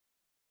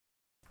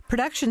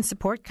Production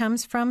support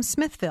comes from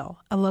Smithville,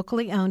 a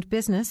locally owned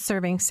business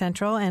serving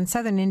central and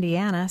southern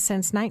Indiana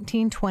since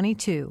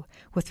 1922,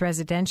 with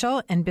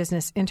residential and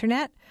business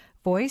internet,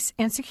 voice,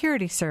 and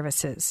security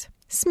services.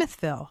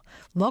 Smithville,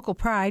 local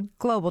pride,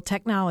 global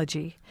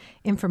technology.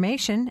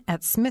 Information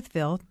at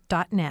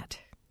smithville.net.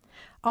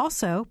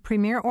 Also,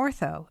 Premier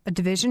Ortho, a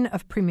division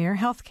of Premier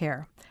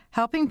Healthcare,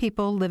 helping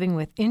people living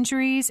with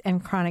injuries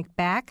and chronic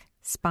back,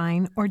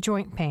 spine, or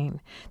joint pain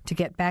to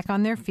get back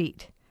on their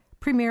feet.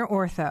 Premier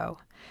Ortho,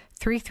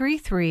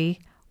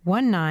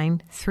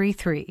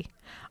 333-1933.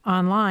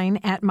 Online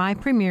at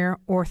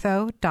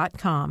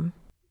mypremierortho.com.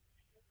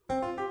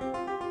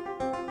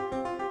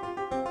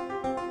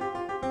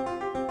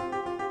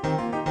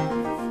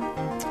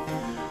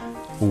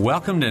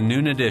 Welcome to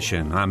Noon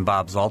Edition. I'm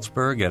Bob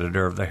Zaltzberg,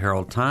 editor of the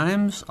Herald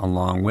Times,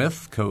 along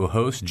with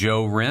co-host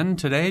Joe Wren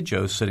today.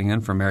 Joe's sitting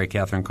in for Mary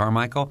Catherine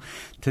Carmichael.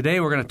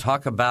 Today we're going to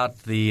talk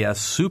about the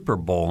Super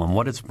Bowl and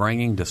what it's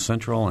bringing to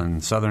central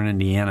and southern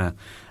Indiana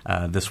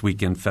this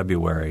week in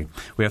February.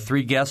 We have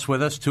three guests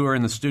with us. Two are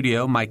in the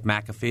studio. Mike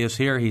McAfee is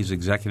here. He's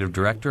executive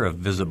director of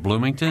Visit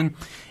Bloomington.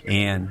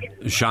 And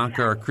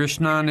Shankar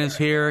Krishnan is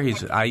here.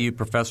 He's IU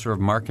professor of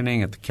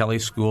marketing at the Kelley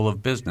School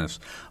of Business.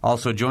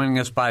 Also joining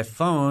us by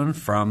phone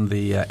from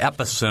the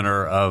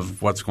epicenter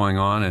of what's going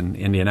on in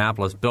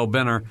Indianapolis, Bill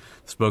Benner,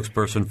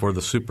 spokesperson for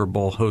the Super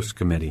Bowl host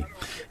committee.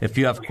 If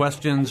you have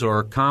questions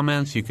or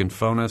comments, you can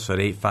phone us at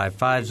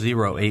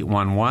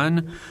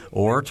 855-0811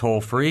 or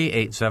toll-free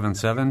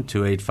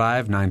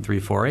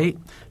 877-285-9348.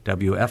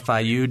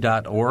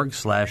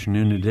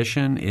 WFIU.org/Noon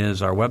Edition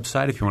is our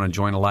website if you want to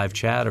join a live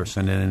chat or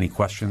send in any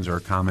questions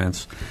or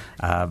comments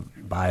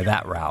by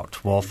that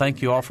route. Well,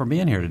 thank you all for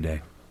being here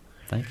today.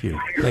 Thank you.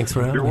 Thanks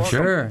for having me.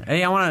 Sure.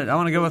 Hey, I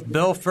want to go with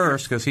Bill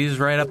first because he's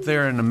right up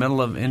there in the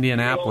middle of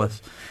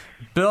Indianapolis.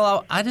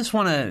 Bill, I just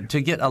want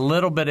to get a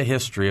little bit of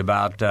history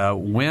about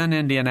when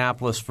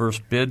Indianapolis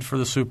first bid for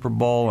the Super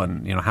Bowl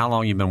and how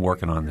long you've been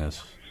working on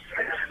this.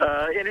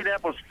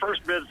 Indianapolis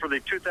first bid for the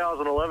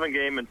 2011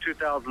 game in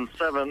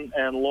 2007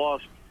 and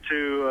lost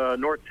to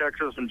North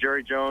Texas and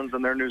Jerry Jones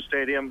in their new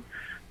stadium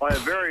by a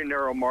very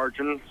narrow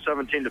margin,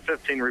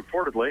 17-15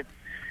 reportedly.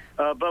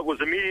 But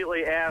was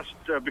immediately asked,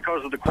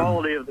 because of the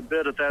quality of the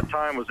bid at that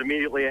time, was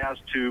immediately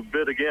asked to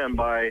bid again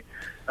by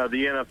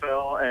the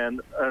NFL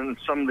and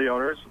some of the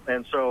owners.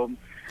 And so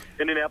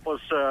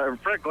Indianapolis,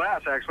 Fred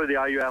Glass, actually, the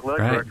IU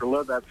athletic director,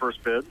 led that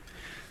first bid.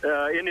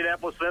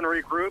 Indianapolis then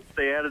regrouped.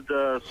 They added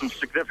some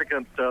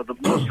significant, the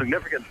most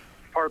significant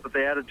part that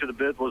they added to the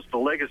bid was the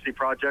Legacy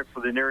Project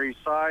for the Near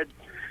East Side.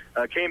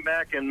 Came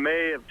back in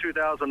May of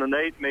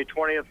 2008, May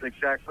 20th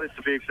exactly,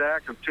 to be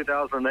exact, of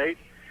 2008.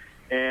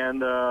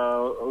 And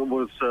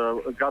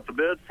got the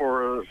bid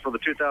for the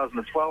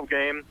 2012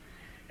 game,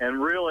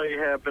 and really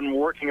have been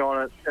working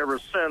on it ever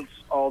since.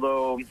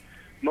 Although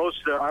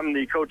I'm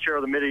the co-chair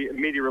of the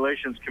Media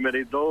Relations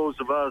Committee. Those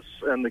of us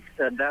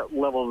at that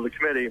level of the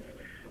committee,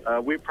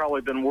 we've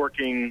probably been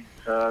working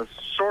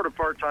sort of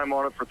part-time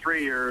on it for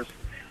 3 years,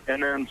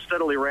 and then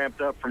steadily ramped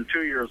up from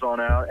 2 years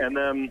on out, and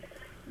then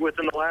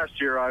within the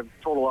last year, I've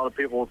told a lot of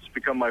people it's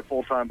become my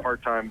full-time,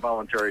 part-time,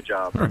 voluntary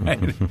job.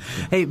 Right.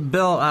 Hey,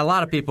 Bill, a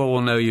lot of people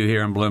will know you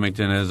here in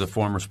Bloomington as a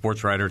former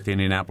sports writer at the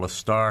Indianapolis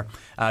Star.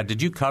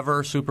 Did you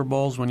cover Super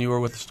Bowls when you were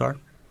with the Star?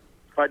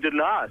 I did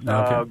not.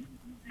 Okay.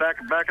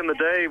 Back in the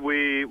day,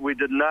 we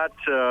did not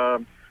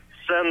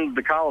send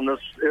the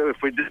columnists.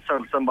 If we did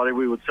send somebody,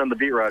 we would send the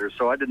beat writers.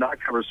 So I did not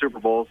cover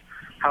Super Bowls.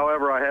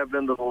 However, I have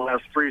been to the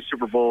last 3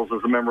 Super Bowls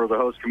as a member of the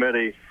host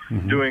committee,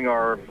 doing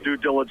our due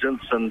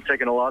diligence and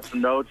taking lots of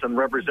notes and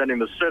representing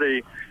the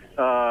city,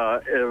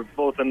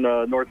 both in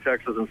North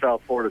Texas and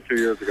South Florida 2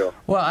 years ago.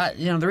 Well,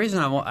 the reason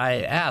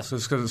I ask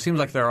is because it seems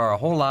like there are a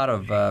whole lot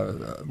of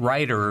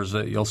writers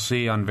that you'll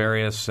see on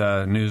various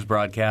news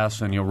broadcasts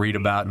and you'll read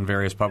about in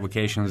various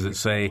publications that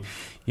say,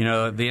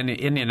 the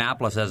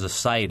Indianapolis as a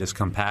site, as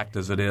compact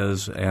as it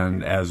is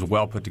and as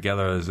well put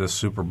together as this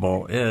Super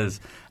Bowl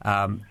is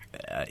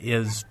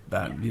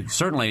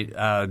certainly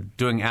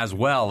doing as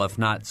well, if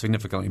not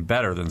significantly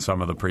better, than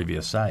some of the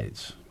previous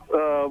sites.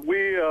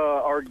 We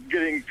are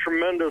getting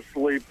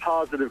tremendously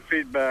positive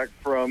feedback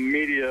from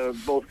media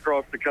both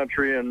across the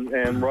country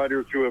and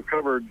writers who have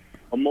covered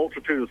a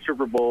multitude of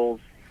Super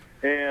Bowls,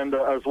 and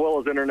as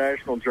well as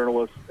international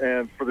journalists.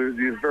 And for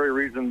these very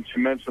reasons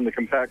you mentioned, the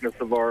compactness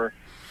of our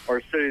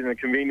city and the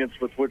convenience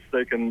with which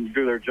they can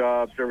do their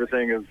jobs,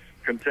 everything is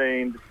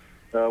contained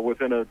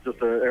within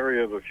just an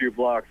area of a few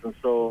blocks, and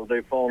so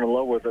they've fallen in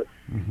love with it.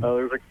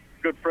 There's a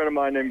good friend of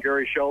mine named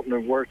Gary Shelton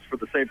who works for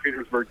the St.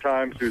 Petersburg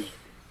Times, who's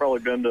probably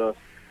been to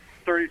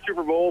 30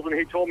 Super Bowls, and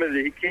he told me that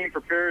he came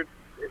to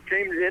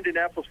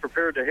Indianapolis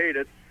prepared to hate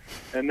it,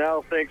 and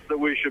now thinks that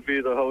we should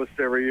be the host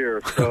every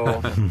year.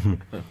 So,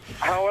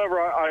 however,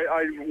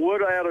 I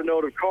would add a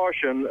note of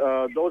caution.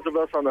 Those of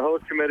us on the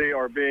host committee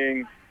are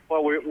being,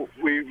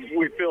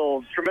 we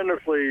feel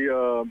tremendously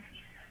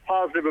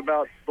positive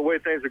about the way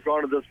things have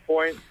gone to this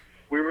point.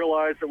 We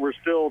realize that we're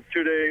still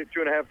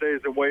 2.5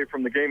 days away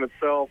from the game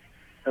itself,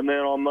 And then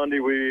on Monday,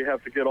 we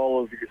have to get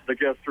all of the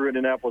guests through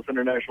Indianapolis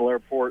International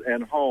Airport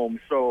and home.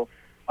 So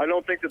I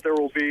don't think that there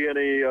will be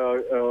any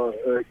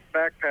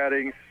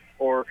back-patting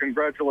or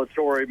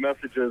congratulatory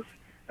messages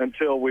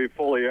until we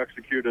fully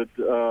executed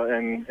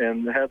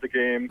and had the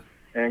game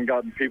and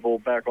gotten people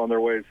back on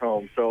their ways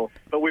home. So,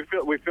 but we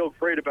feel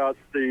great about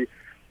the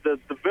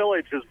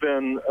village has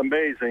been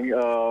amazing.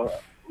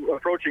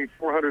 Approaching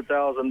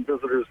 400,000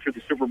 visitors to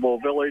the Super Bowl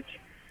village,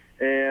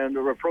 and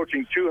we're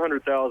approaching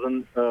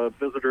 200,000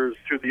 visitors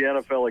to the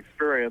NFL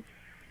experience.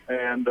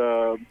 And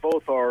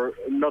both are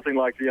nothing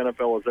like the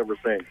NFL has ever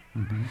seen.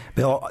 Mm-hmm.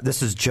 Bill,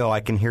 this is Joe.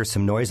 I can hear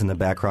some noise in the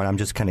background. I'm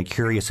just kind of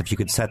curious if you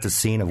could set the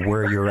scene of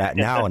where you're at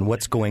now and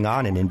what's going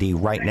on in Indy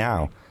right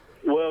now.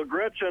 Well,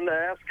 Gretchen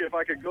asked if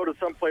I could go to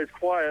someplace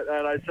quiet,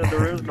 and I said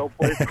there is no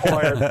place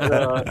quiet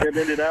in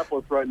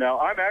Indianapolis right now.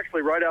 I'm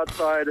actually right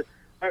outside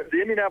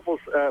the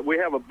Indianapolis. We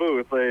have a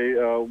booth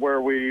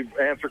where we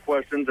answer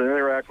questions and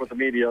interact with the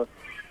media.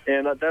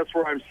 And that's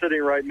where I'm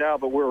sitting right now,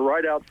 but we're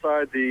right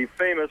outside the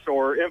famous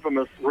or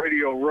infamous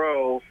Radio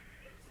Row,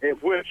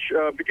 which,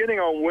 beginning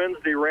on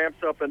Wednesday,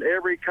 ramps up, and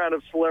every kind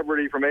of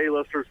celebrity from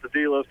A-listers to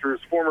D-listers,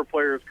 former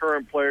players,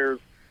 current players,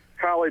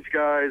 college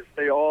guys,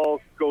 they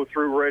all go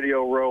through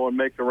Radio Row and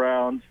make the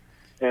rounds.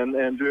 And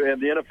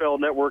the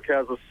NFL Network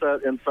has a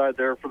set inside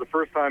there. For the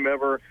first time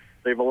ever,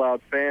 they've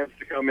allowed fans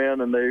to come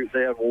in, and they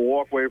have a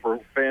walkway where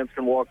fans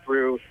can walk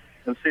through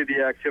and see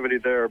the activity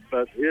there.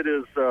 But it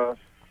is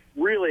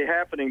really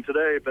happening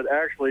today, but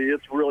actually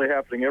it's really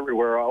happening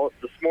everywhere.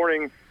 This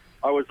morning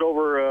I was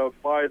over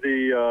by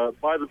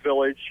the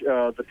village.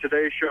 The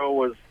Today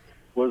Show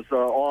was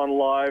on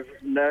live,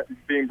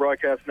 being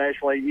broadcast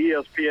nationally.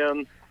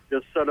 ESPN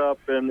is set up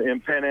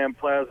in Pan Am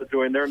Plaza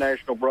doing their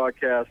national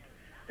broadcast.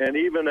 And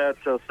even at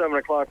 7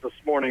 o'clock this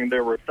morning,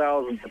 there were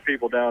thousands of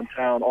people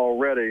downtown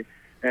already,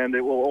 and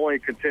it will only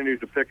continue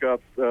to pick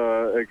up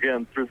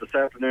again through this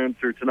afternoon,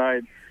 through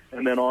tonight,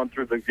 and then on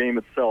through the game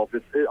itself.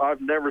 I've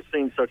never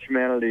seen such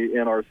humanity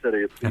in our city.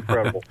 It's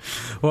incredible.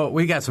 Well,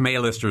 we got some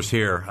A-listers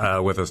here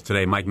with us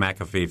today. Mike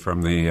McAfee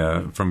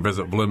from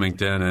Visit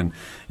Bloomington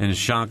and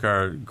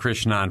Shankar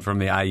Krishnan from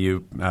the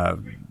IU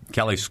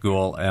Kelly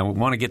School. And we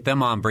want to get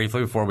them on briefly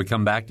before we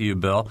come back to you,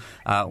 Bill.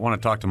 I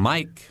want to talk to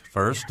Mike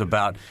first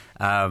about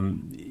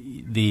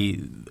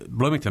the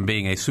Bloomington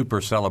being a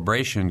super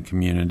celebration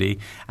community.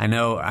 I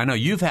know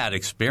you've had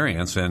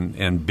experience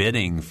in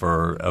bidding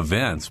for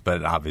events,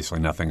 but obviously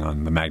nothing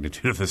on the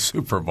magnitude of the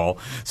Super Bowl.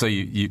 So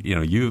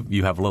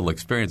you have a little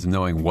experience in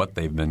knowing what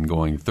they've been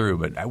going through.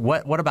 But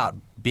what about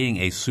being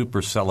a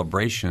super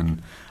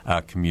celebration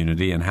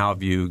community, and how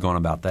have you gone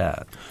about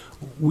that?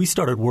 We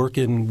started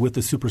working with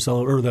the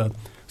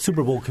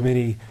Super Bowl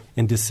committee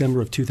in December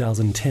of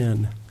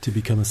 2010 to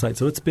become a site.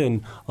 So it's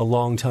been a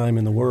long time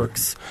in the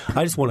works.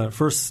 I just want to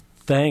first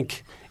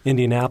thank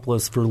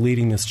Indianapolis for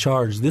leading this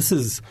charge. This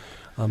is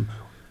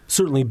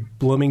certainly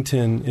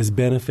Bloomington is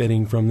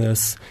benefiting from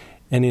this,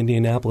 and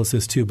Indianapolis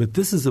is too. But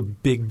this is a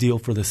big deal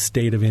for the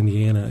state of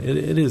Indiana.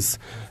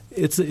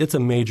 It's a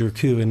major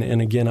coup,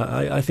 and again,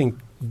 I think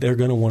they're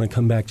going to want to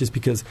come back just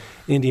because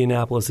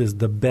Indianapolis is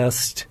the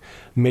best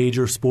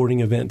major sporting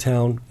event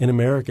town in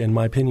America. In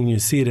my opinion, you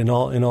see it in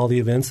all the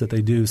events that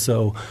they do.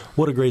 So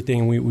what a great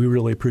thing. We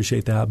really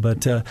appreciate that.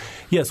 But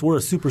yes, we're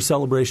a super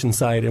celebration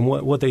site, and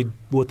what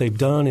they've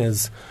done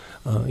is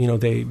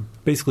they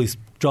basically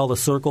draw the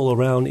circle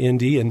around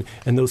Indy and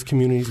those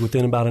communities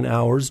within about an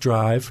hour's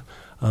drive.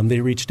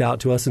 They reached out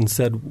to us and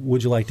said,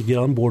 would you like to get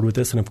on board with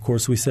this? And, of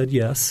course, we said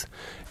yes.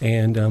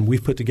 And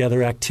we've put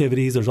together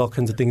activities. There's all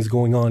kinds of things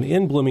going on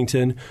in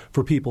Bloomington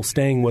for people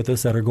staying with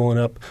us that are going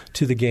up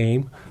to the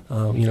game,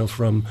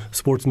 from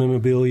sports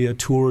memorabilia,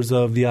 tours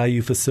of the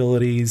IU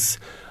facilities.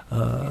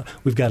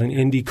 We've got an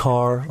Indy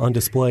car on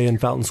display in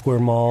Fountain Square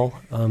Mall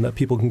that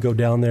people can go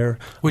down there.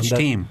 Which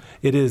team?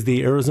 It is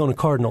the Arizona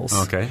Cardinals.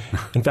 Okay.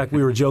 In fact,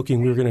 we were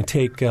joking we were going to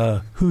take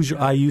Hoosier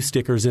IU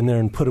stickers in there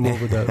and put them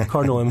over the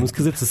Cardinal emblems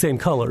because it's the same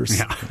colors.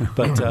 Yeah.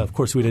 But, of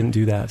course, we didn't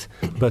do that.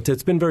 But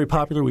it's been very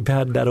popular. We've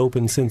had that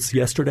open since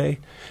yesterday,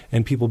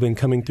 and people have been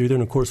coming through there.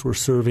 And, of course, we're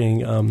serving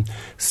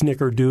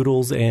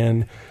snickerdoodles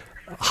and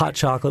hot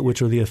chocolate,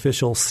 which are the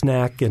official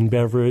snack and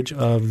beverage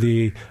of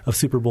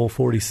Super Bowl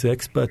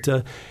 46. But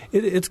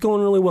it's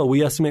going really well.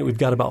 We estimate we've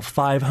got about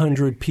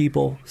 500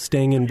 people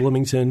staying in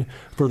Bloomington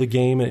for the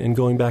game and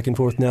going back and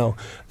forth. Now,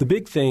 the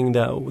big thing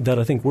that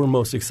I think we're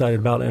most excited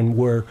about and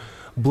where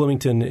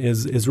Bloomington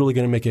is really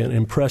going to make an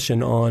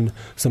impression on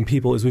some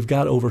people is we've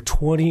got over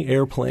 20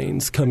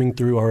 airplanes coming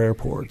through our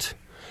airport.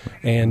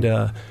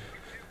 And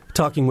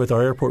talking with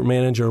our airport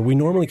manager, we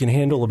normally can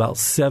handle about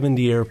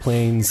 70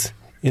 airplanes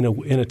in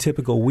a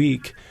typical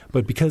week,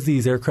 but because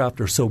these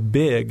aircraft are so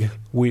big,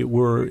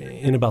 we're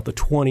in about the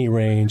 20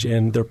 range,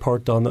 and they're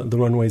parked on the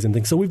runways and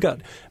things. So we've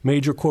got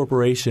major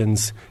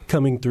corporations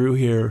coming through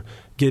here,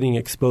 getting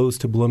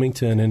exposed to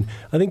Bloomington, and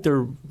I think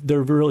they're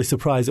really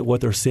surprised at what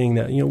they're seeing.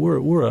 That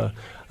we're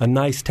a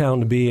nice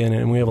town to be in,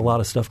 and we have a lot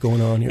of stuff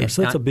going on here.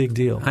 So it's a big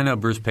deal. I know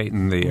Bruce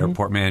Payton, the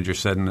airport manager,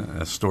 said in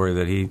a story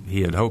that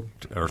he had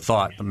hoped or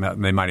thought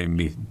they might even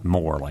be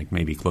more, like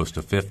maybe close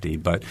to 50.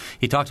 But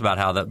he talked about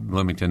how that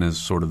Bloomington is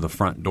sort of the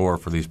front door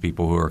for these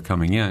people who are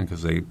coming in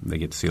because they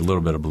get to see a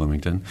little bit of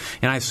Bloomington.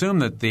 And I assume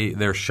that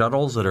there are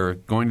shuttles that are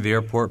going to the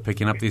airport,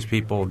 picking up these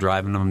people,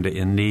 driving them to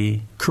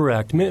Indy.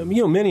 Correct.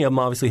 Many of them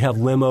obviously have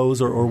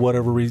limos or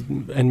whatever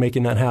reason, and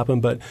making that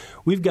happen. But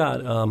we've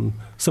got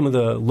some of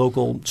the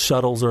local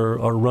shuttles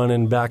are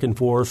running back and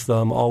forth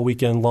all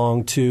weekend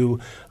long to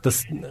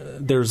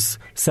there's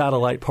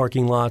satellite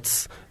parking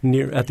lots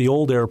at the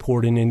old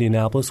airport in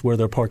Indianapolis where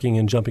they're parking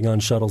and jumping on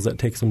shuttles that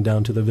takes them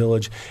down to the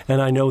Village.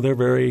 And I know they're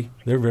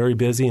very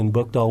busy and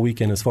booked all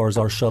weekend as far as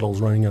our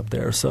shuttles running up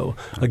there. So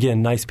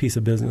again, nice piece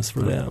of business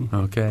for them.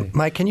 Okay.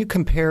 Mike, can you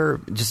compare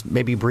just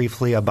maybe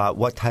briefly about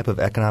what type of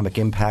economic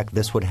impact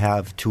this would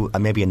have to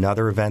maybe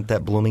another event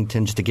at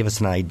Bloomington, just to give us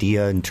an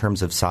idea in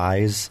terms of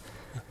size?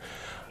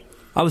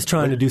 I was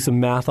trying to do some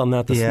math on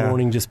that this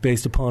morning just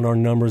based upon our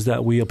numbers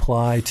that we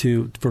apply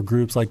for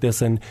groups like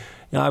this. And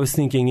I was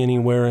thinking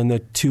anywhere in the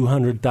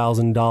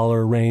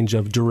 $200,000 range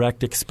of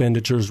direct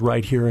expenditures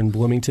right here in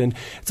Bloomington.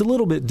 It's a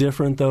little bit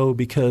different, though,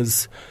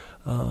 because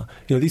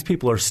these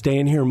people are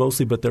staying here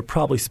mostly, but they're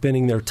probably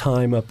spending their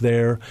time up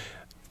there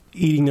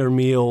eating their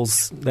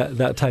meals,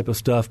 that type of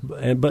stuff.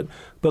 But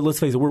let's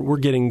face it, we're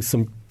getting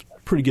some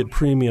pretty good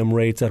premium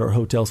rates at our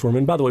hotels for them.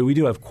 And by the way, we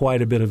do have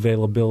quite a bit of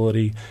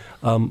availability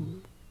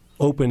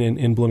open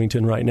in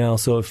Bloomington right now.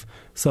 So if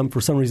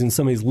for some reason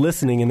somebody's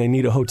listening and they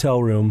need a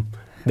hotel room,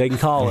 they can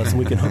call us and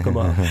we can hook them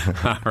up.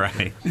 All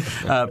right.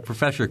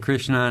 Professor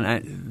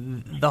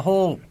Krishnan, the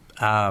whole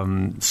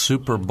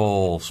Super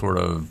Bowl sort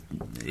of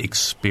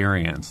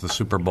experience, the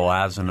Super Bowl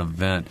as an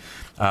event,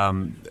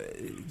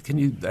 can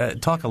you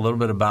talk a little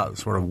bit about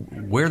sort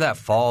of where that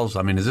falls?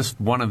 I mean, is this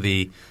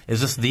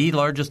the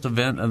largest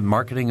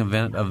marketing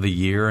event of the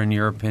year in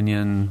your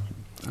opinion?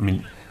 I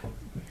mean,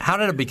 how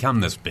did it become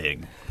this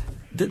big?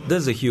 This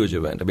is a huge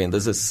event. I mean,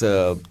 this is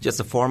just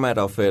a format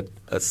of it,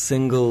 a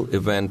single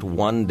event,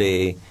 one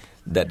day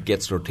that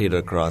gets rotated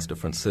across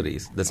different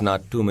cities. There's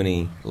not too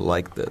many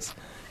like this.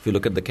 If you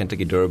look at the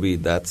Kentucky Derby,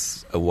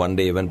 that's a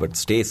one-day event but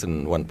stays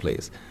in one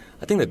place.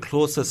 I think the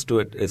closest to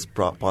it is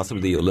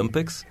possibly the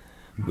Olympics,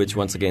 which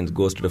once again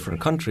goes to different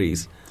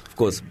countries. Of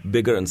course,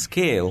 bigger in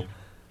scale,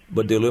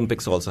 but the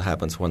Olympics also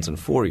happens once in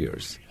 4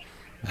 years.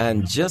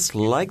 And just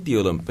like the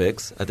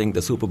Olympics, I think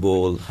the Super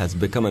Bowl has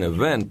become an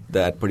event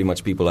that pretty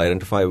much people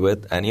identify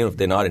with. And if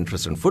they're not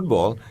interested in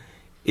football,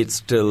 it's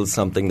still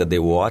something that they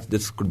watch.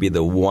 This could be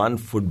the one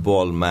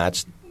football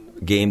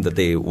game that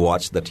they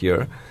watch that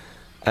year.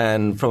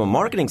 And from a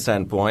marketing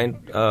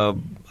standpoint,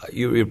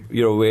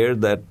 you're aware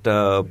that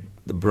the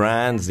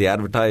brands, the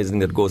advertising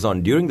that goes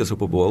on during the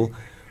Super Bowl,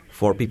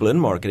 for people in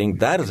marketing,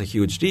 that is a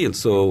huge deal.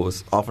 So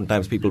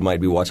oftentimes people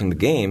might be watching the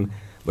game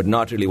but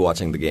not really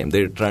watching the game.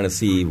 They're trying to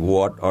see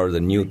what are the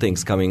new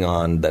things coming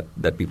on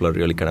that people are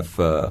really kind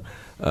of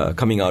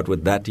coming out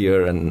with that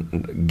year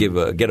and get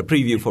a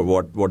preview for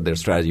what their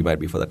strategy might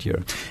be for that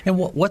year. And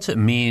what's it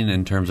mean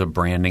in terms of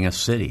branding a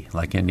city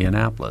like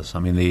Indianapolis? I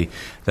mean,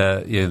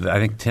 I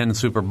think 10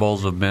 Super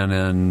Bowls have been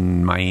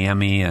in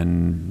Miami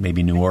and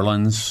maybe New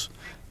Orleans.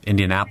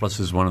 Indianapolis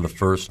is one of the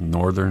first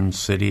northern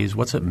cities.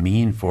 What's it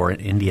mean for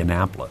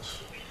Indianapolis?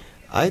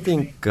 I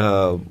think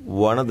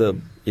one of the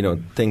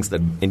things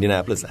that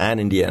Indianapolis and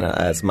Indiana,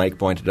 as Mike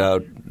pointed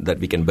out, that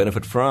we can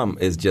benefit from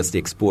is just the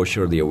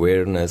exposure, the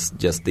awareness,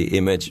 just the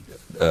image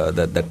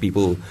that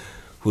people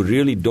who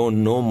really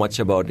don't know much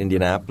about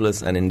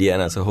Indianapolis and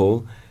Indiana as a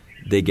whole,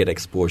 they get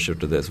exposure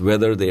to this.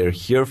 Whether they're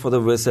here for the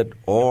visit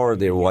or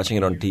they're watching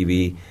it on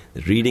TV,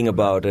 reading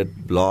about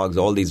it, blogs,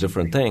 all these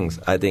different things,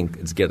 I think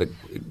it's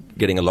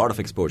getting a lot of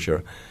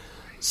exposure.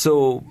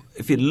 So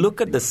if you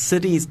look at the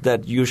cities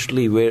that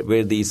usually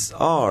where these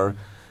are,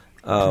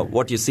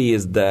 what you see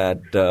is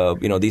that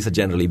these are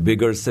generally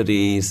bigger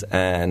cities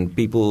and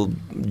people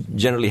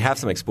generally have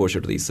some exposure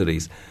to these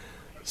cities.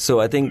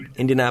 So I think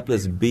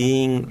Indianapolis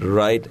being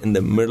right in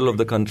the middle of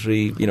the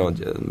country,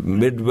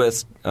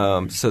 Midwest,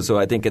 so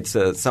I think it's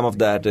some of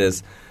that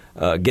is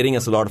getting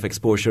us a lot of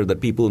exposure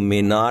that people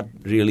may not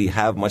really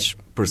have much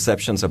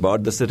perceptions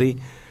about the city.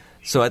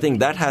 So I think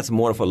that has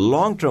more of a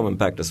long-term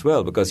impact as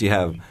well because you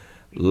have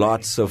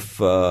lots of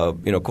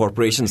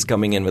corporations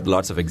coming in with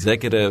lots of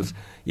executives.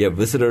 You have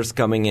visitors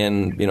coming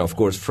in, of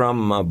course,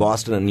 from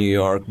Boston and New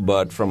York,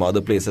 but from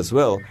other places as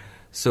well.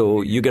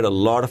 So you get a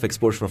lot of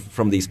exposure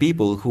from these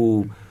people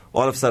who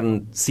all of a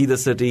sudden see the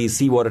city,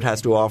 see what it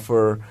has to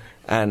offer,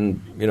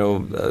 and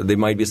they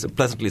might be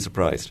pleasantly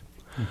surprised.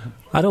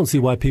 I don't see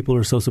why people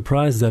are so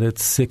surprised that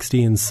it's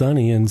 60 and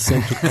sunny in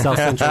South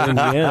Central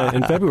Indiana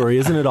in February.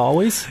 Isn't it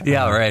always?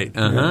 Yeah, right.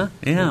 Uh-huh.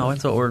 Yeah,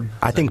 what's the word?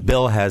 I think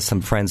Bill has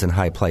some friends in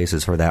high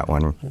places for that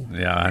one.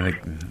 Yeah, I think...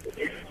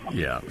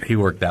 Yeah, he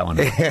worked that one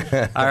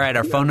out. All right,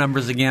 our phone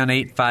numbers again,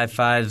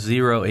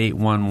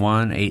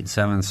 855-0811,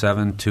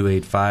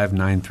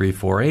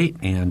 877-285-9348,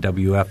 and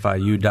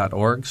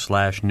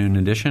WFIU.org/noon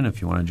edition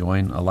if you want to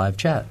join a live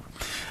chat.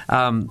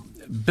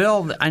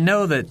 Bill, I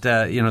know that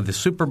the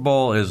Super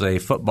Bowl is a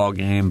football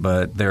game,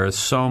 but there is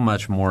so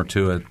much more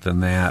to it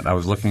than that. I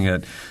was looking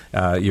at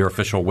your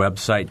official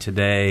website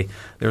today.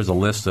 There's a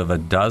list of a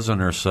dozen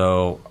or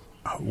so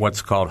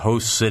what's called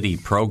host city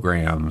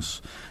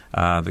programs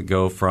that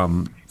go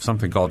from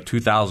something called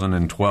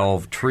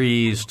 2012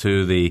 Trees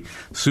to the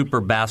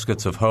Super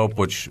Baskets of Hope,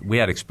 which we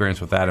had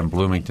experience with that in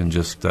Bloomington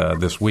just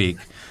this week,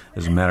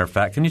 as a matter of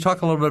fact. Can you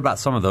talk a little bit about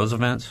some of those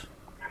events?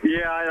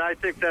 Yeah, and I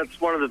think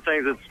that's one of the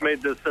things that's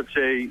made this such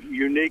a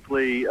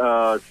uniquely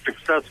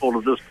successful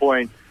to this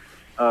point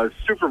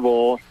Super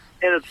Bowl.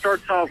 And it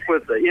starts off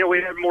with,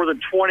 we had more than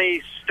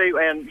 20 state,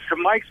 and to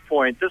Mike's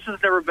point, this has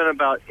never been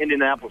about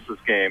Indianapolis'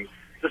 game.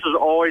 This has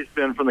always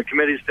been, from the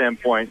committee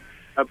standpoint,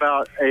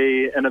 about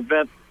an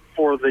event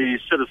for the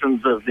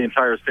citizens of the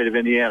entire state of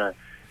Indiana.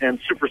 And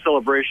Super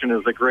Celebration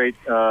is a great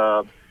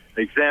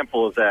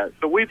example of that.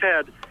 But we've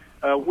had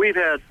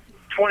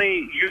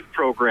 20 youth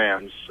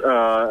programs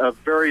of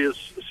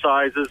various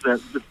sizes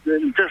and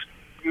just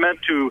meant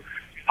to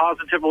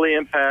positively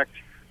impact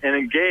and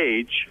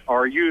engage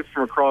our youth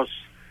from across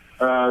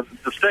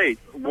the state.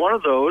 One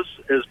of those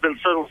has been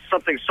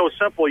something so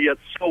simple yet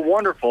so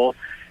wonderful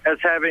as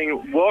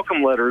having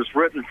welcome letters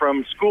written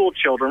from school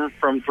children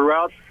from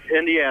throughout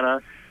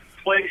Indiana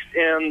placed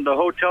in the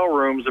hotel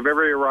rooms of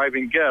every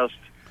arriving guest,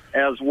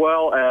 as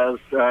well as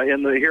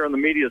here in the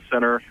media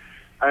center.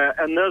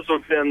 And those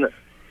have been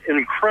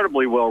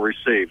incredibly well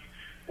received.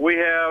 We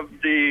have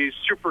the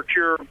Super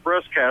Cure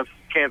Breast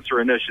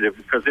Cancer Initiative,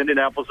 because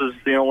Indianapolis is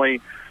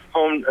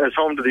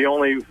home to the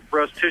only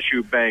breast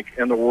tissue bank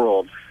in the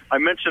world. I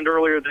mentioned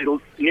earlier the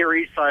Near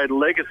East Side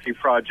Legacy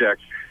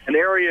Project, an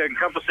area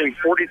encompassing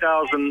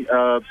 40,000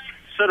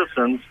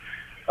 citizens.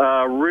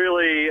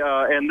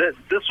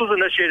 This was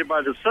initiated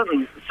by the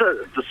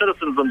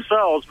citizens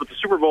themselves, but the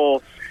Super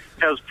Bowl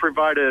has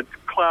provided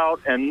clout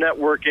and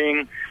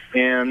networking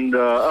and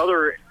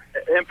other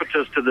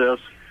impetus to this,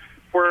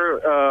 where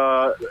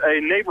a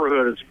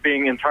neighborhood is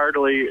being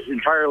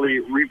entirely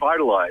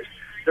revitalized.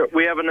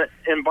 We have an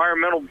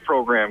environmental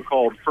program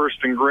called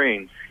First and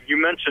Green. You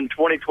mentioned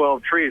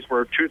 2012 trees,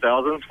 where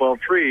 2012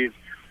 trees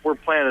were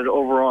planted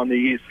over on the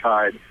east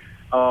side.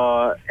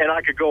 And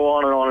I could go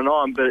on and on and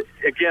on. But,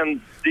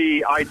 again,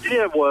 the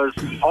idea was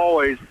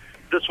always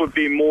this would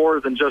be more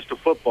than just a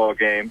football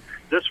game.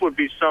 This would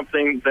be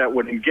something that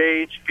would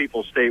engage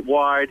people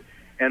statewide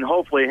and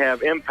hopefully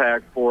have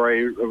impact for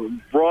a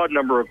broad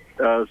number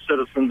of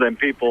citizens and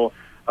people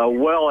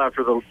well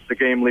after the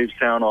game leaves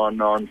town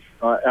on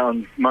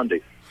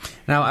Monday.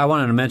 Now, I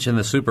wanted to mention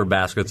the Super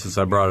Baskets since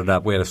I brought it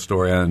up. We had a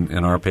story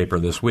in our paper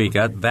this week.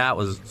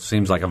 That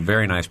seems like a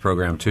very nice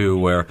program, too,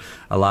 where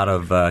a lot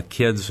of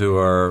kids who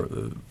are,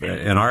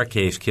 in our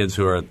case, kids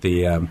who are at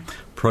the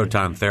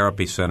Proton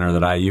Therapy Center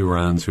that IU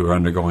runs, who are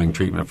undergoing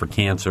treatment for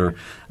cancer,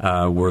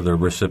 were the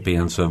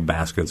recipients of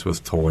baskets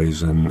with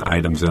toys and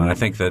items in it. I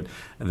think that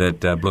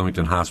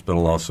Bloomington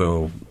Hospital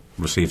also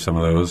received some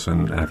of those,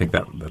 and I think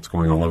that's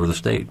going all over the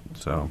state.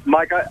 So,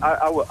 Mike,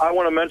 I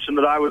want to mention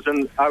that I was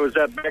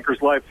at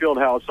Bankers Life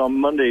Fieldhouse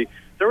on Monday.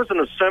 There was an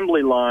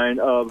assembly line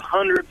of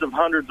hundreds of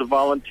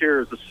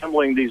volunteers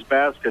assembling these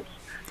baskets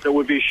that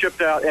would be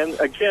shipped out. And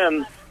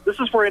again, this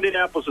is where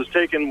Indianapolis has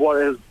taken what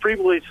has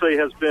previously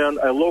has been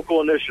a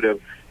local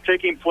initiative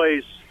taking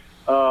place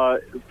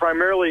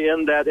primarily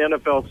in that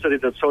NFL city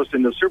that's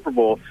hosting the Super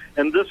Bowl.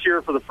 And this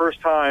year, for the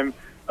first time,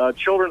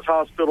 children's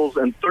hospitals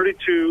in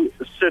 32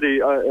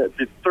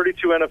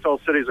 NFL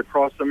cities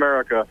across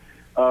America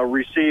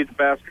received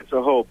Baskets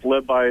of Hope,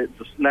 led by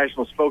the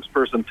national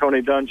spokesperson,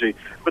 Tony Dungy.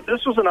 But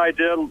this was an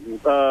idea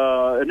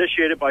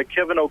initiated by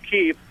Kevin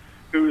O'Keefe,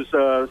 who's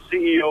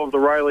CEO of the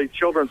Riley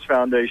Children's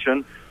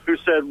Foundation, who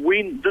said,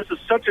 this is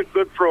such a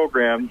good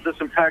program. This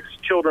impacts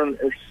children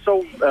who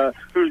so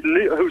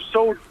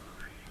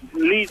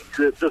need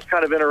this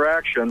kind of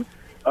interaction.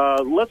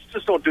 Let's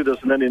just don't do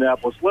this in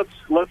Indianapolis. Let's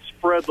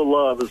spread the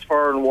love as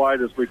far and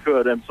wide as we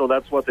could, and so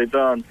that's what they've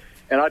done.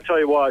 And I tell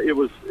you what, it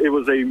was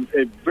a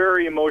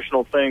very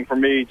emotional thing for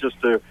me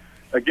just to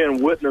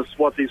again witness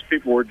what these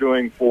people were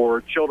doing for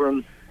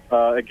children.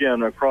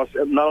 Again, across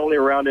not only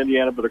around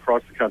Indiana but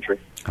across the country.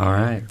 All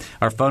right.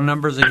 Our phone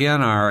numbers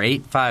again are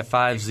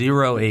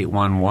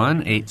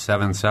 855-0811,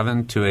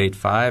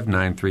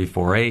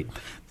 877-285-9348.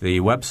 The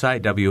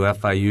website,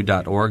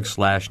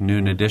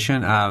 wfiu.org/noon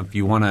edition. If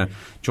you want to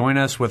join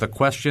us with a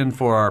question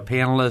for our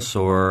panelists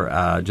or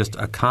just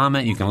a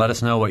comment, you can let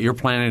us know what you're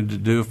planning to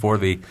do for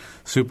the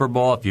Super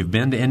Bowl. If you've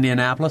been to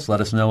Indianapolis,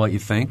 let us know what you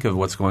think of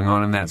what's going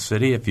on in that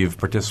city. If you've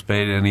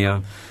participated in any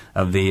of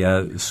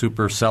the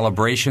Super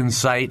Celebration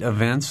site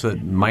events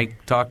that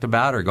Mike talked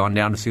about or gone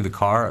down to see the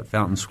car at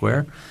Fountain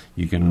Square,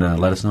 you can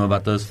let us know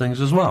about those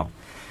things as well.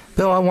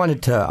 Bill, I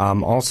wanted to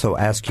also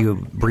ask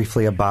you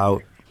briefly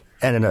about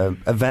at an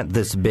event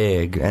this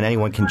big, and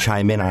anyone can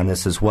chime in on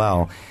this as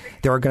well,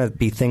 there are going to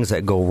be things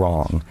that go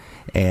wrong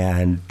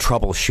and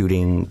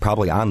troubleshooting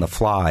probably on the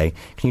fly.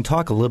 Can you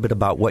talk a little bit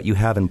about what you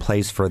have in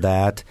place for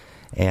that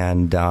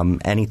and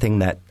anything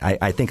that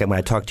I think when I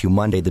talked to you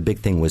Monday, the big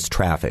thing was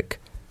traffic?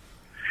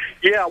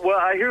 Yeah, well,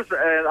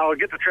 and I'll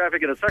get to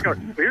traffic in a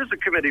second. Here's the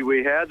committee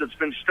we had that's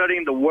been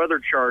studying the weather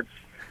charts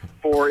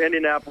for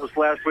Indianapolis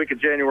last week of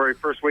January,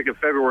 first week of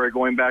February,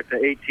 going back to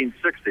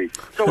 1860.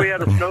 So we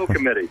had a snow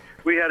committee.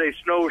 We had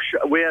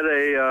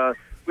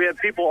we had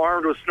people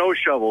armed with snow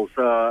shovels.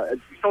 So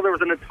there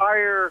was an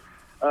entire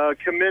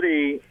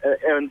committee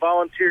and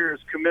volunteers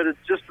committed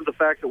just to the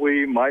fact that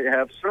we might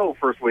have snow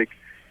first week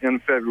in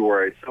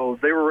February. So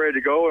they were ready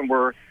to go, and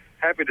we're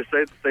happy to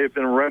say that they've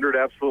been rendered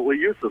absolutely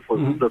useless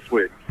this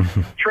week.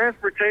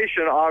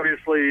 Transportation,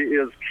 obviously,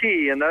 is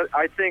key, and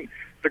I think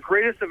the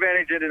greatest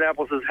advantage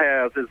Indianapolis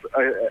has is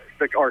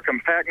our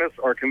compactness,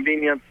 our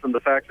convenience, and the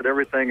fact that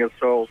everything is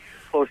so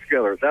close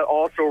together. That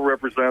also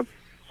represents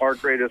our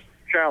greatest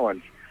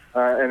challenge,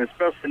 and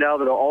especially now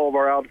that all of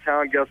our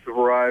out-of-town guests have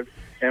arrived,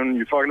 and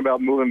you're talking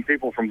about moving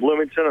people from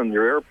Bloomington and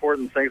your airport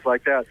and things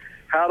like that.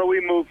 How do we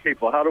move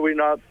people? How do we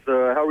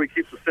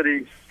keep the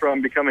city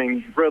from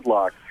becoming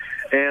gridlocked?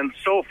 And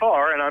so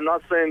far, and I'm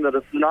not saying that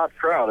it's not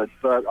crowded,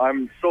 but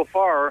so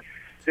far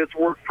it's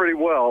worked pretty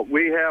well.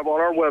 We have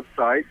on our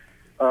website,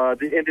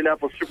 the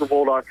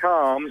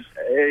IndianapolisSuperBowl.com,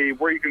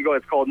 where you can go.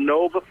 It's called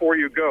Know Before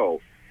You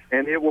Go,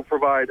 and it will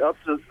provide up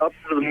to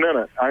the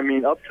minute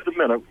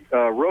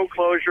road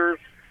closures,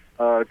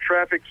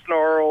 traffic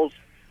snarls.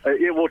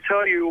 It will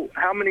tell you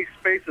how many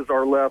spaces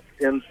are left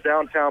in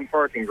downtown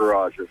parking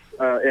garages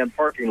and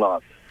parking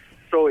lots.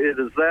 So it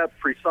is that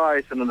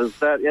precise and it is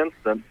that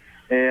instant.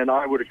 And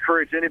I would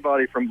encourage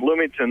anybody from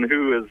Bloomington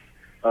who is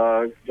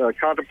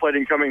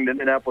contemplating coming to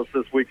Indianapolis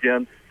this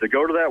weekend to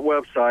go to that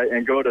website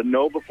and go to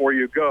Know Before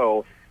You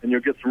Go, and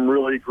you'll get some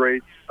really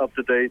great,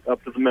 up-to-date,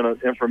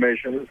 up-to-the-minute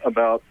information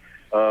about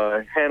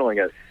handling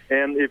it.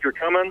 And if you're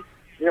coming,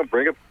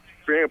 bring a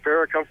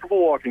pair of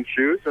comfortable walking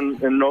shoes and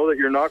know that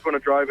you're not going to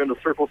drive into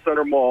Circle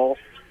Center Mall.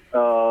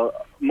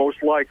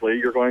 Most likely,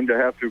 you're going to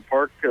have to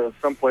park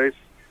someplace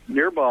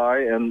nearby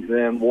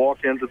and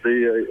walk into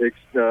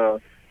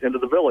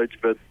the village,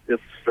 but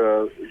it's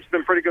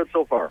been pretty good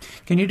so far.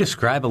 Can you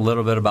describe a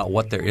little bit about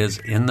what there is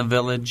in the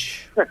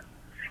village?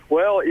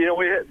 Well,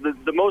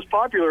 the most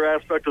popular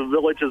aspect of the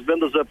village has been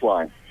the zip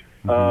line.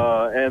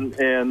 And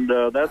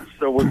that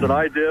was an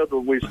idea that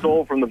we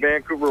stole from the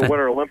Vancouver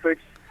Winter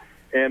Olympics,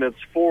 and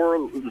it's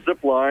 4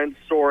 zip lines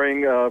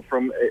soaring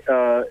from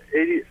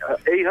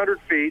 800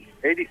 feet,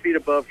 80 feet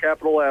above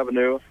Capitol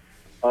Avenue.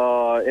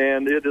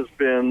 And it has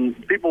been,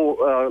 people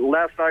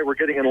last night were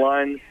getting in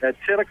line at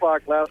 10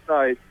 o'clock last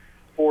night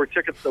for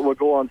tickets that will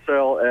go on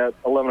sale at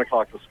 11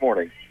 o'clock this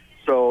morning.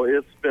 So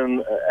it's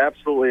been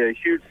absolutely a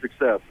huge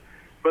success.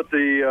 But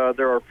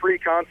there are free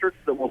concerts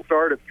that will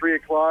start at 3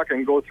 o'clock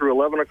and go through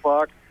 11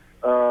 o'clock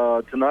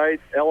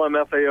tonight.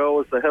 LMFAO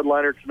is the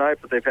headliner tonight,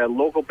 but they've had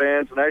local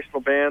bands,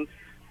 national bands.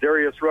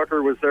 Darius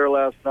Rucker was there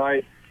last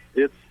night.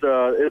 It's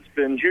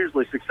been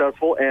hugely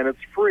successful, and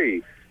it's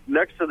free.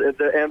 Next to in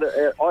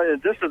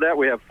addition to that,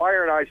 we have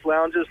fire and ice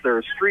lounges. There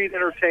are street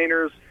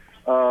entertainers,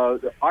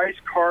 ice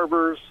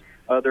carvers.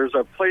 There's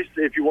a place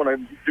if you want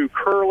to do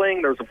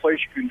curling. There's a place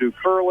you can do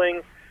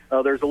curling.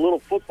 There's a little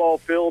football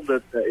field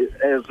that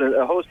is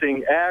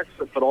hosting acts,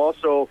 but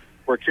also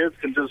where kids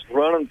can just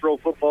run and throw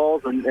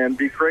footballs and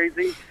be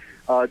crazy.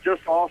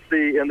 Just off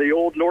in the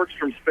old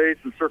Nordstrom space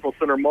in Circle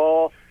Center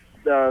Mall,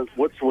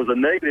 which was a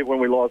negative when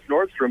we lost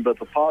Nordstrom, but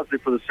the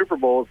positive for the Super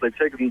Bowl is they've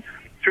taken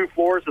 2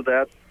 floors of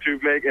that to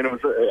make, and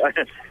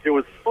it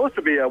was supposed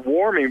to be a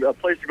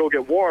place to go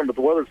get warm, but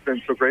the weather's been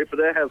so great. But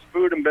that has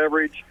food and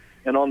beverage,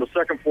 and on the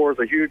second floor is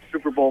a huge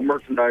Super Bowl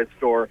merchandise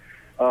store.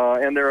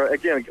 And there are,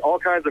 again, all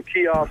kinds of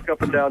kiosks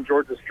up and down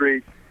Georgia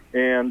Street,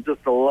 and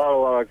just a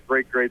lot of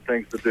great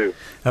things to do.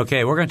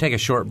 Okay, we're going to take a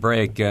short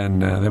break,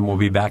 and then we'll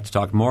be back to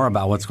talk more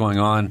about what's going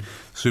on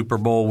Super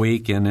Bowl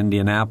week in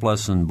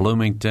Indianapolis and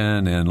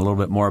Bloomington, and a little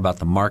bit more about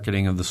the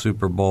marketing of the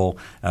Super Bowl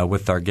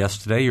with our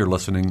guest today. You're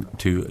listening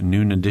to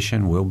Noon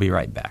Edition. We'll be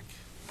right back.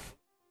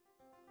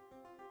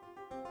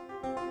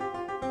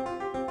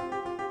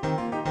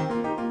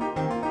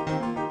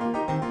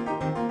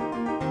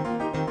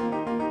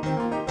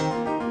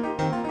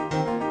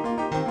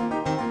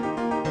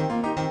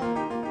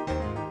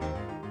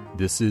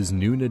 This is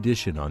Noon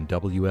Edition on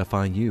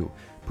WFIU.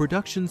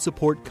 Production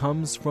support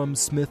comes from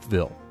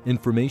Smithville.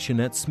 Information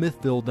at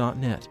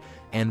smithville.net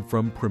and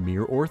from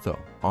Premier Ortho,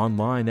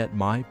 online at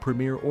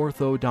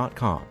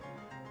mypremierortho.com.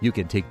 You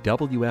can take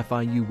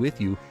WFIU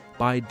with you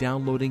by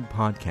downloading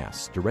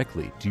podcasts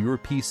directly to your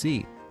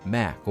PC,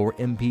 Mac, or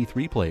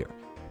MP3 player.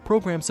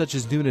 Programs such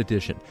as Noon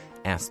Edition,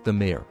 Ask the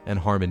Mayor, and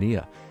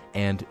Harmonia,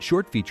 and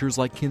short features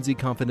like Kinsey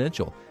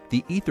Confidential,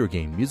 the Ether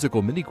Game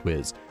musical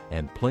mini-quiz,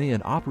 and play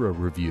and opera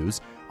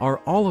reviews are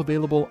all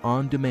available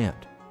on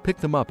demand. Pick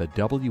them up at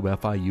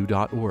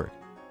WFIU.org.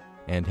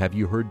 And have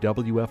you heard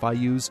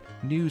WFIU's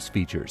news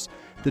features?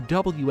 The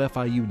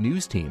WFIU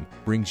News Team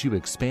brings you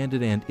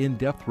expanded and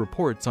in-depth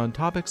reports on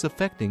topics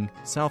affecting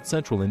South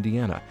Central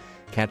Indiana.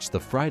 Catch the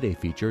Friday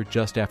feature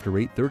just after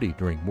 8:30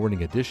 during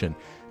Morning Edition,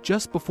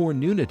 just before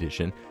Noon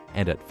Edition,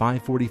 and at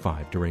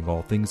 5:45 during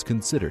All Things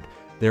Considered.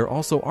 They're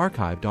also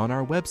archived on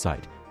our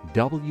website,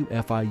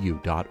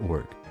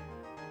 WFIU.org.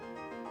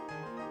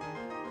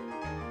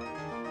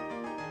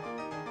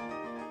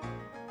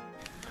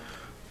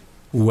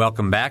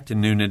 Welcome back to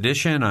Noon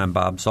Edition. I'm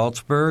Bob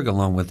Saltzberg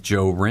along with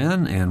Joe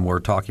Wren, and we're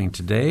talking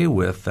today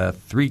with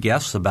three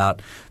guests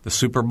about the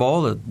Super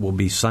Bowl that will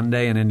be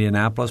Sunday in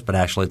Indianapolis, but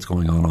actually it's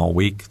going on all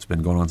week. It's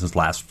been going on since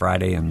last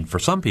Friday, and for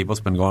some people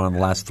it's been going on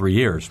the last 3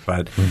 years.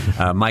 But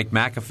Mike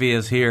McAfee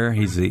is here.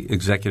 He's the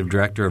Executive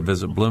Director of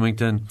Visit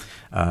Bloomington.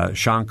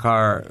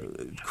 Shankar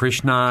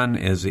Krishnan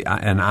is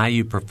an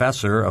IU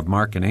Professor of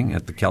Marketing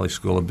at the Kelley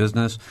School of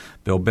Business.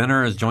 Bill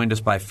Benner has joined us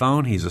by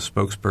phone. He's a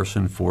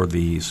spokesperson for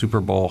the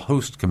Super Bowl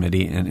Host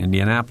Committee in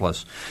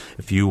Indianapolis.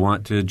 If you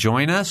want to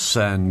join us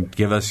and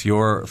give us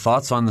your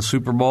thoughts on the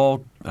Super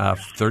Bowl,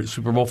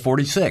 Super Bowl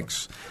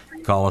 46,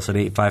 call us at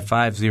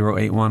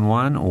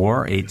 855-0811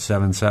 or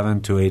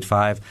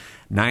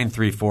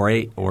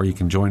 877-285-9348, or you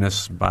can join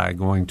us by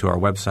going to our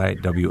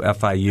website,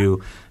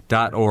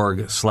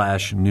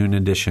 wfiu.org/Noon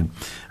Edition.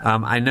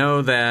 I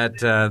know that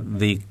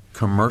the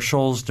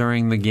commercials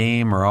during the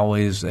game are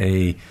always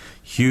a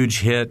huge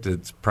hit.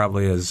 It's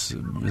probably as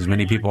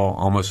many people,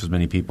 almost as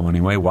many people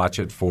anyway, watch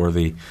it for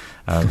the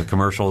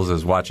commercials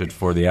as watch it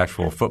for the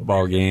actual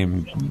football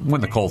game when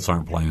the Colts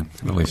aren't playing,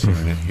 at least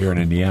here in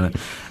Indiana.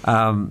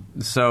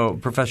 So,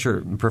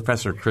 Professor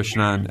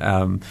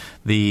Krishnan,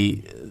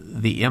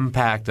 the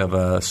impact of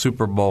a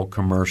Super Bowl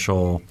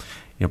commercial,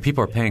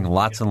 people are paying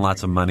lots and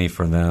lots of money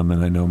for them,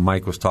 and I know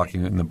Mike was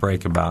talking in the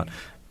break about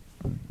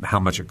how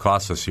much it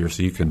costs us here,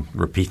 so you can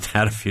repeat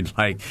that if you'd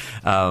like.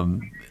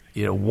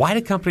 Why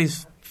do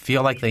companies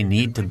feel like they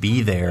need to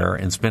be there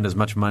and spend as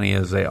much money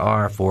as they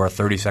are for a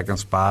 30-second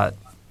spot,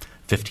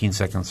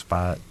 15-second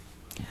spot?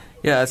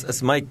 Yeah,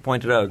 as Mike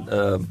pointed out,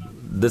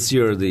 this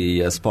year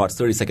the spots,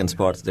 30-second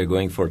spots, they're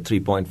going for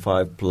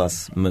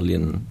 $3.5+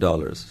 million.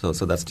 So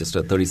that's just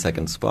a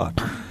 30-second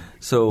spot.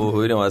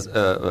 So,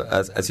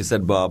 as you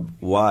said, Bob,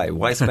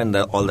 why spend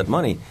all that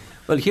money?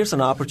 Well, here's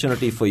an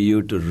opportunity for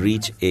you to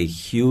reach a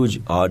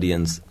huge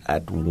audience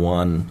at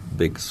one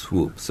big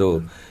swoop.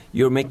 So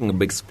you're making a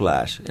big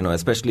splash,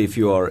 especially if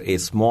you are a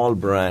small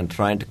brand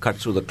trying to cut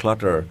through the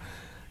clutter.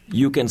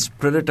 You can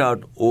spread it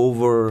out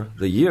over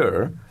the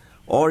year,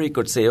 or you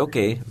could say,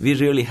 okay, we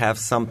really have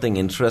something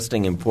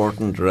interesting,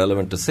 important,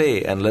 relevant to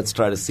say, and let's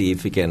try to see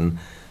if we can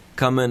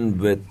come in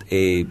with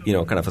a,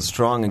 kind of a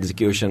strong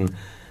execution.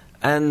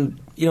 And,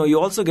 you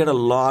also get a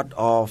lot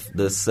of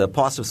this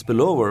positive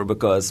spillover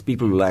because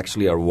people who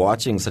actually are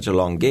watching such a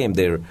long game,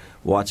 they're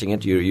watching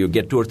it. You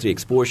get 2 or 3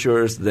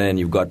 exposures, then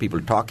you've got people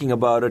talking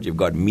about it, you've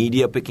got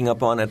media picking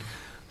up on it.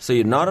 So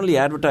you're not only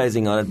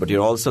advertising on it, but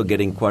you're also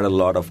getting quite a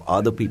lot of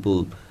other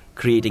people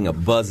creating a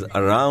buzz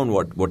around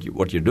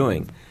what you're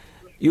doing.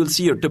 You'll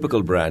see your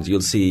typical brands.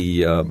 You'll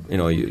see,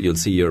 you'll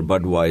see your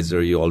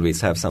Budweiser. You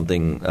always have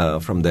something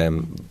from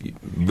them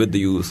with the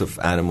use of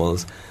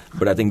animals.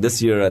 But I think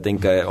this year, I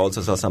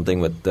also saw something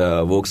with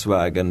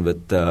Volkswagen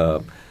with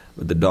the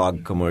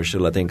dog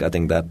commercial. I think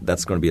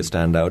that's going to be a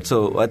standout.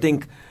 So I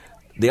think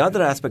the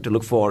other aspect to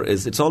look for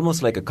is it's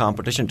almost like a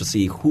competition to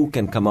see who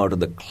can come out of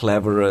the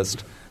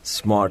cleverest,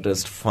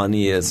 smartest,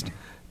 funniest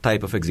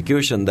type of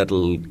execution that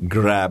will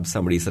grab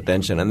somebody's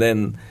attention. And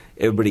then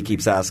everybody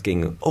keeps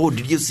asking, oh,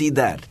 did you see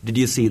that? Did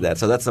you see that?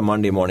 So that's a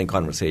Monday morning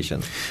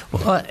conversation.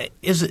 Well,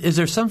 is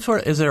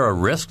there a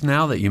risk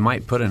now that you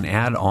might put an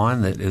ad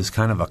on that is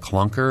kind of a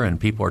clunker and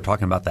people are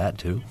talking about that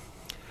too?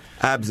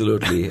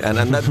 Absolutely.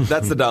 And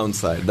that's the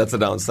downside. That's the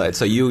downside.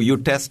 So you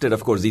test it.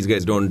 Of course, these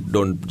guys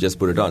don't just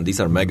put it on. These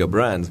are mega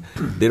brands.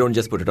 They don't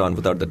just put it on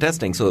without the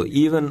testing. So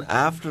even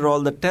after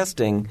all the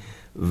testing,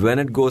 when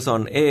it goes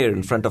on air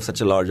in front of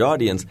such a large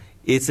audience,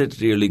 is it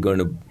really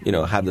going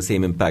to have the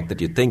same impact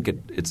that you think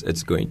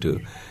it's going to?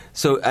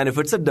 So, and if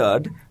it's a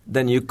dud,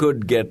 then you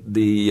could get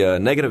the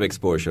negative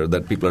exposure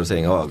that people are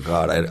saying, oh,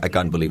 God, I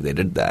can't believe they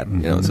did that.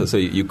 Mm-hmm. So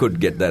you could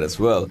get that as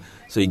well.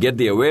 So you get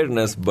the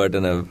awareness, but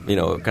in a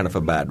kind of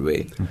a bad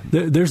way.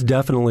 There's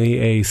definitely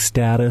a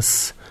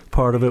status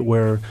part of it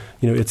where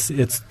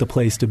it's the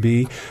place to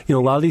be. A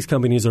lot of these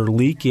companies are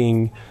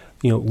leaking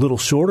little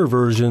shorter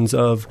versions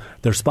of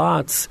their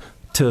spots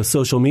to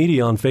social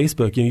media on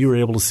Facebook. You were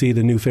able to see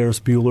the new Ferris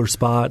Bueller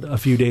spot a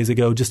few days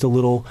ago, just a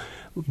little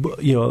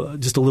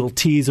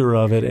teaser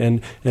of it.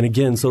 And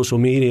again, social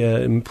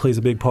media plays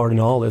a big part in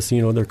all this.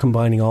 They're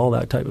combining all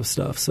that type of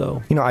stuff.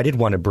 So, I did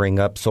want to bring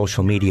up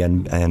social media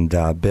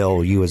and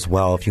Bill, you as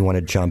well, if you want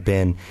to jump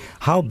in.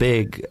 How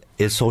big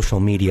is social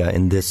media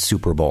in this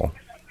Super Bowl?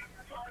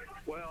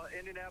 Well,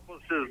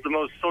 Indianapolis is the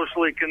most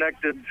social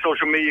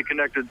media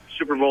connected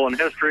Super Bowl in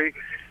history.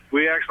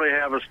 We actually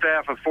have a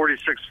staff of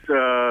 46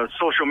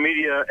 social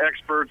media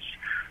experts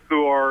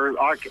who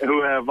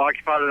have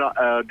occupied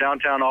a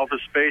downtown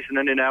office space in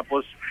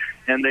Indianapolis,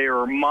 and they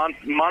are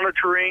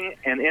monitoring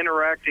and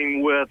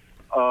interacting with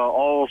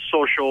all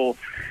social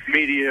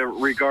media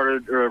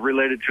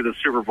related to the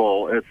Super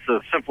Bowl. It's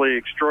a simply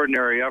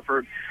extraordinary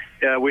effort.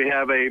 We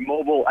have a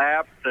mobile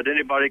app that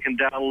anybody can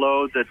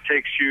download that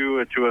takes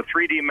you to a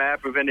 3D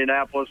map of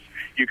Indianapolis.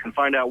 You can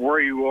find out where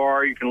you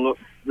are. You can look,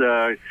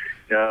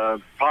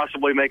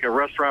 possibly make a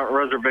restaurant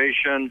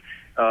reservation.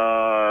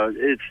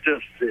 It's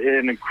just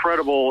an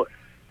incredible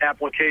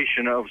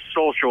application of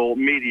social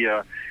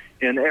media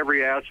in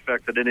every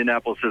aspect that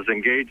Indianapolis is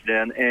engaged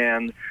in.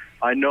 And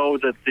I know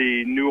that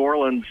the New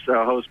Orleans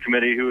host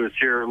committee, who is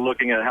here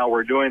looking at how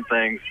we're doing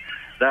things,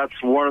 that's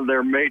one of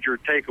their major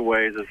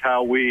takeaways is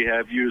how we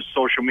have used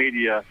social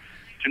media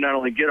to not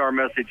only get our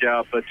message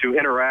out, but to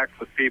interact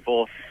with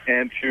people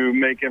and to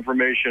make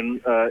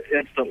information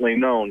instantly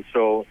known.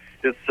 So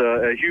it's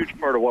a huge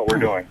part of what we're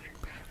doing.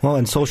 Well,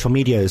 and social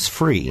media is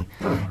free,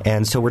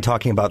 and so we're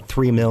talking about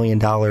 $3 million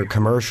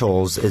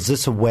commercials. Is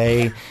this a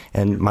way,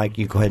 and Mike,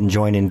 you go ahead and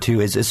join in too,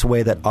 is this a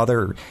way that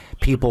other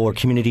people or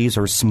communities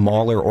or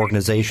smaller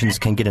organizations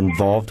can get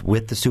involved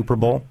with the Super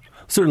Bowl?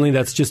 Certainly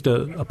that's just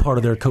a part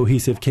of their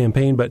cohesive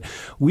campaign, but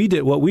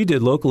what we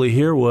did locally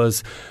here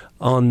was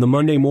on the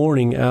Monday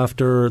morning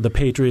after the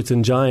Patriots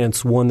and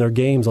Giants won their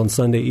games on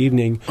Sunday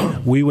evening,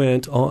 we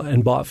went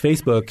and bought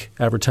Facebook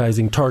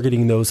advertising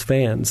targeting those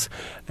fans.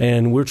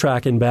 And we're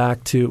tracking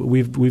back to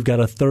we've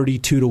got a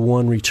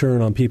 32-to-1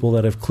 return on people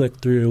that have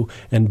clicked through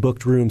and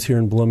booked rooms here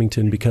in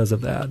Bloomington because of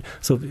that.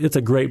 So it's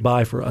a great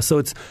buy for us. So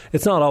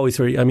it's not always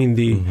very, I mean,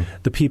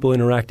 the people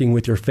interacting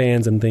with your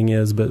fans and thing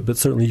is, but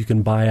certainly you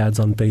can buy ads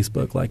on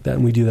Facebook like that,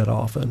 and we do that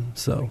often.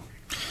 So.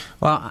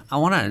 Well, I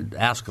want to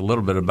ask a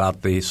little bit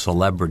about the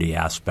celebrity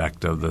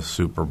aspect of the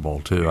Super Bowl,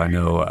 too. I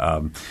know,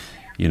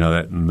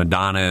 that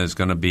Madonna is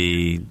going to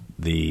be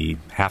the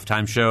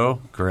halftime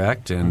show,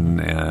 correct?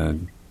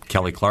 And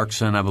Kelly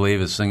Clarkson, I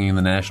believe, is singing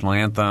the national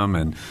anthem.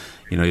 And,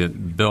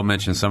 Bill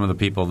mentioned some of the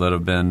people that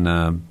have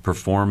been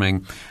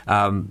performing.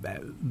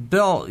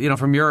 Bill,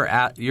 from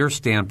your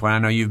standpoint, I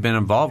know you've been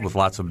involved with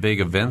lots of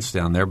big events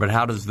down there, but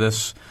how does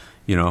this,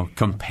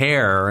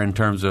 compare in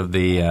terms of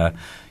the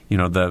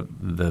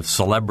the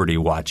celebrity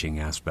watching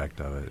aspect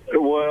of it?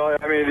 Well,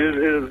 I mean, it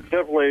is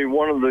definitely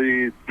one of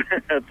the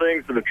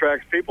things that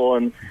attracts people.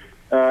 And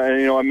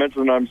I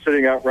mentioned I'm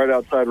sitting right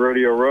outside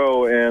Rodeo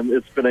Row, and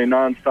it's been a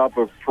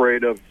nonstop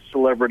parade of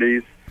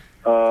celebrities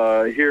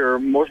here.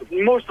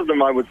 Most of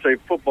them, I would say,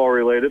 football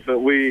related, but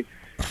we,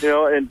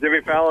 and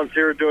Jimmy Fallon's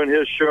here doing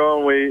his show,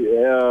 and we,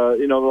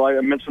 like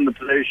I mentioned the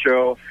Today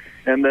Show,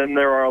 and then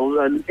there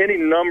are any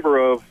number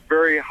of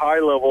very high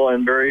level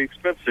and very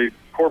expensive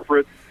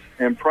corporate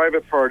and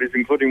private parties,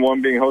 including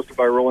one being hosted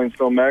by Rolling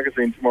Stone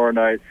magazine tomorrow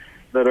night,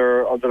 that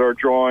are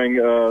drawing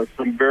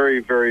some very,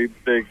 very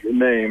big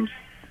names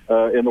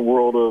in the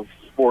world of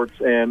sports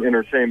and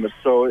entertainment.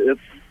 So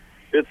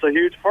it's a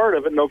huge part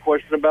of it, no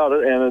question about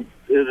it, and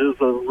it is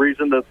a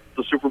reason that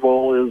the Super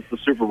Bowl is the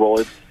Super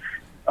Bowl.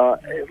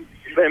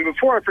 And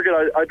before I forget,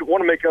 I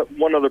want to make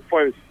one other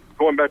point,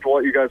 going back to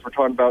what you guys were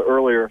talking about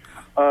earlier.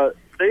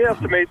 They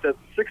estimate that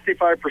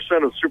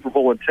 65% of Super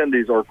Bowl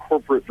attendees are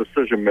corporate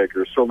decision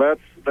makers. So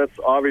that's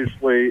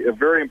obviously a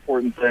very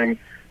important thing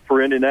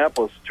for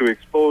Indianapolis, to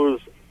expose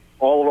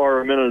all of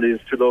our amenities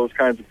to those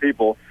kinds of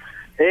people.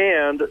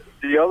 And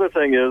the other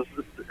thing is,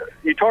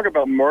 you talk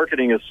about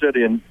marketing a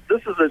city, and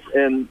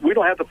and we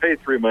don't have to pay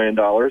 $3 million.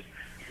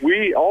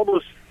 All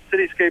those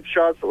cityscape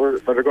shots that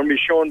are going to be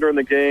shown during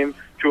the game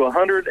to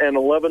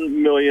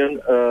 111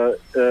 million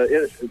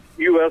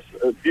U.S.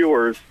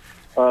 viewers.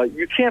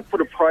 You can't put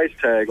a price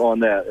tag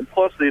on that, and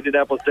plus the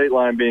Indianapolis date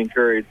line being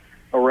carried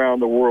around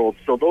the world.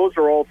 So those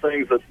are all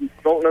things that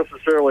don't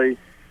necessarily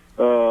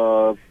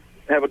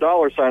have a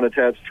dollar sign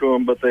attached to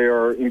them, but they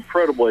are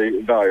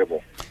incredibly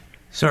valuable.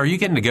 So are you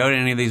getting to go to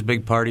any of these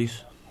big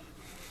parties?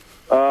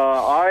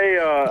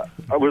 I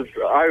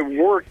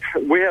worked.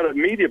 We had a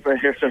media.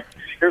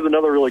 Here's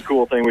another really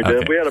cool thing we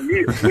did. Okay. We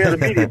had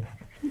a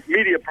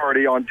media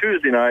party on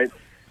Tuesday night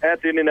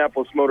at the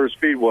Indianapolis Motor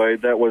Speedway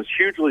that was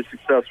hugely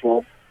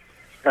successful.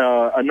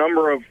 A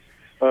number of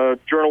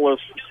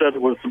journalists said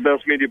it was the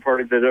best media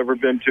party they'd ever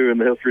been to in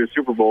the history of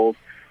Super Bowls.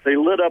 They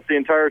lit up the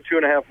entire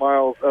 2.5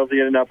 miles of the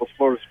Indianapolis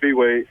Motor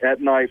Speedway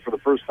at night for the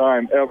first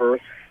time ever.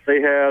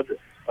 They had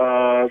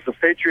the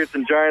Patriots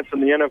and Giants in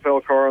the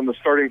NFL car on the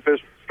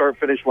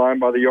start-finish line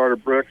by the Yard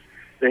of Bricks.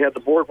 They had the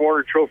Borg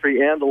Warner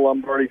Trophy and the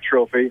Lombardi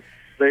Trophy.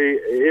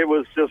 It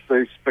was just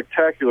a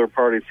spectacular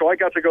party. So I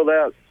got to go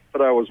that,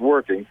 but I was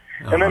working.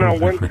 And then on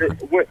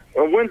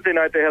Wednesday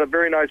night, they had a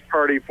very nice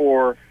party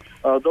for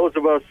those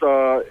of us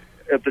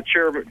at the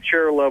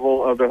chair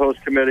level of the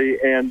host committee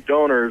and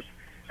donors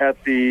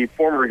at the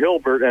former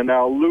Hilbert and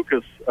now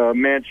Lucas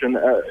mansion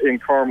in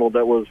Carmel.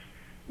 That was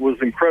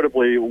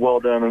incredibly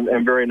well done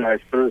and very nice.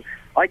 But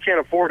I can't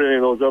afford any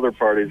of those other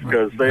parties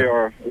because they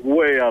are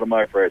way out of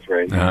my price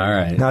range. All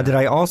right. Now, did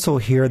I also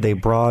hear they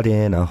brought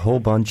in a whole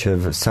bunch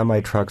of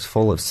semi-trucks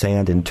full of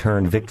sand and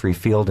turned Victory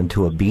Field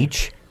into a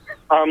beach?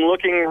 I'm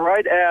looking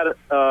right at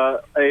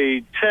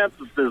a tent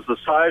that is the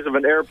size of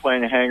an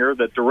airplane hangar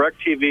that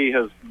DirecTV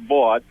has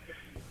bought,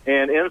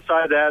 and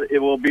inside that it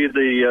will be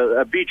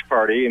a beach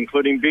party,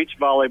 including beach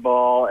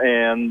volleyball,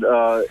 and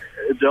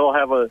they'll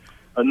have a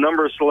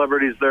number of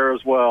celebrities there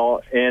as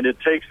well. And it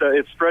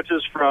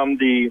stretches from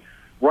the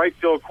right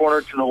field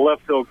corner to the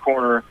left field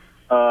corner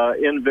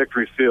in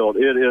Victory Field.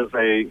 It is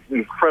an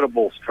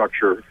incredible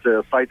structure,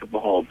 to sight to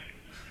behold.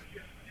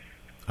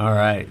 All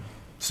right.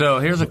 So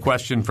here's a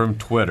question from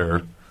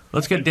Twitter.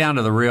 Let's get down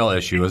to the real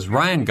issue. Is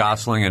Ryan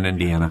Gosling in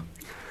Indiana?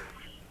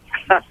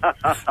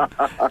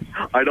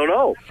 I don't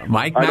know.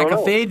 Mike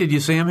McAfee, did you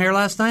see him here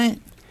last night?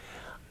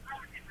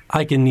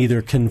 I can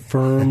neither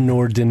confirm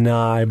nor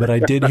deny, but I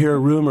did hear a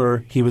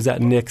rumor he was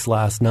at Nick's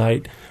last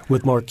night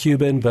with Mark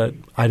Cuban, but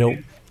I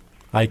don't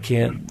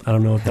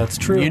know if that's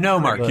true. You know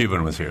Mark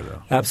Cuban was here,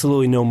 though.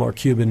 Absolutely know Mark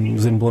Cuban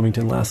was in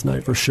Bloomington last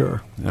night for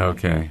sure.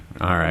 Okay.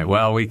 All right.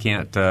 Well, we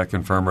can't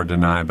confirm or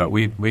deny, but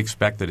we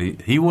expect that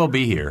he will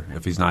be here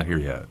if he's not here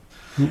yet.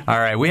 All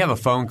right. We have a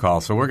phone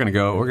call, so we're going to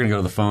go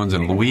to the phones,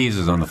 and Louise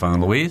is on the phone.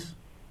 Louise?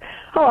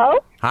 Hello?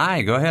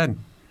 Hi. Go ahead.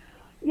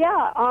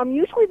 Yeah,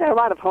 usually there are a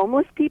lot of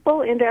homeless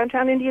people in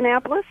downtown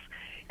Indianapolis,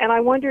 and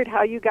I wondered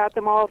how you got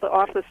them all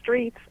off the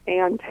streets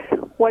and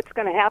what's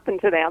going to happen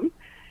to them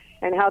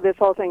and how this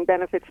whole thing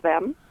benefits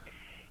them.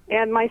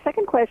 And my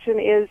second question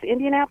is,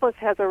 Indianapolis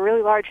has a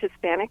really large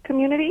Hispanic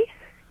community,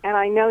 and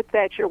I note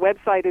that your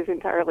website is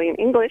entirely in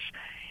English,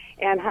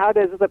 and how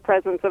does the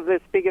presence of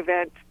this big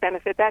event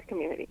benefit that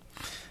community?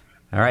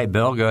 All right,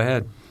 Bill, go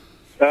ahead.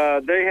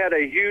 They had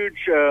a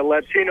huge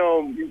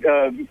Latino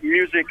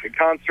music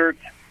concert.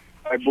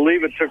 I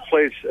believe it took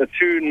place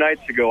 2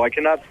 nights ago. I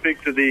cannot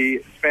speak to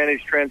the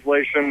Spanish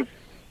translation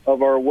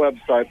of our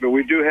website, but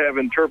we do have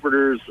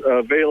interpreters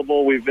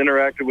available. We've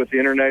interacted with the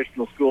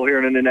international school here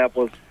in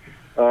Indianapolis.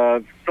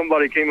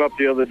 Somebody came up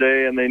the other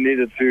day and they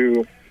needed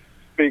to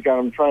speak.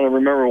 I'm trying to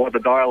remember what the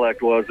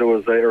dialect was.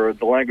 Or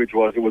the language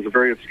was. It was a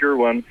very obscure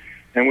one.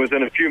 And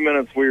within a few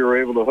minutes, we were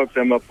able to hook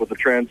them up with a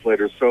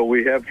translator. So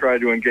we have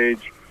tried to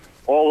engage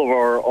all of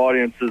our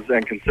audiences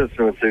and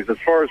constituencies. As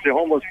far as the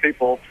homeless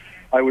people,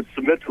 I would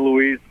submit to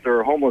Louise that there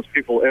are homeless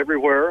people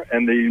everywhere,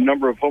 and the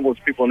number of homeless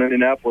people in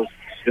Indianapolis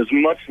is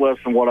much less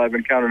than what I've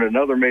encountered in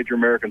other major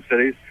American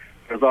cities.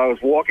 As I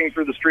was walking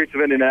through the streets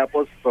of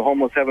Indianapolis, the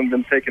homeless haven't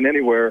been taken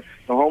anywhere.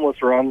 The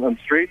homeless are on the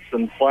streets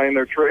and plying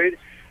their trade.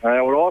 And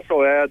I would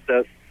also add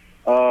that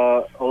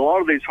a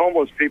lot of these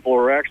homeless people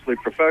are actually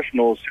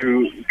professionals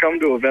who come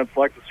to events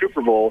like the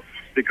Super Bowl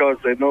because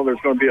they know there's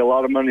going to be a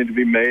lot of money to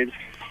be made.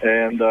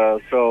 And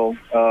so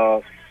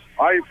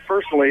I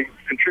personally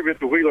contribute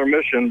to Wheeler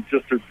Mission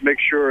just to make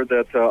sure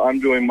that I'm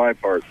doing my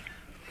part.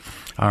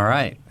 All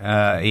right.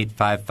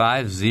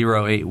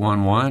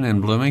 855-0811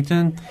 in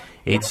Bloomington,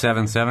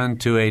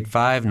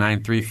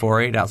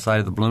 877-285-9348 outside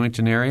of the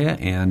Bloomington area,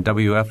 and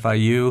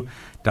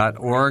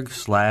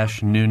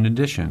WFIU.org/noon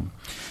edition.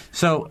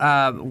 So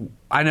I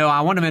know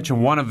I want to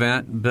mention one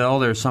event, Bill.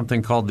 There's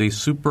something called the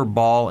Super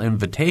Bowl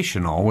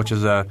Invitational, which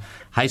is a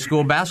high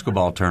school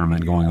basketball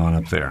tournament going on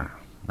up there.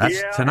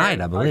 That's tonight,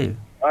 I believe.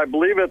 I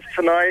believe it's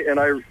tonight, and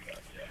I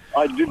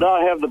do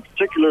not have the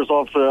particulars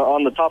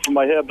on the top of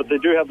my head, but they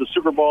do have the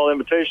Super Bowl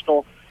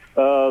Invitational.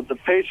 The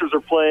Pacers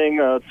are playing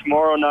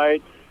tomorrow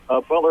night.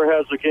 Butler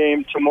has a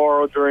game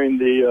tomorrow during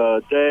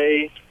the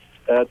day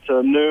at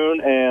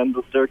noon, and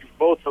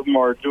both of them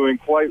are doing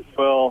quite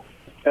well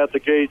at the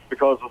gate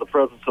because of the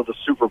presence of the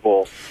Super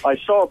Bowl. I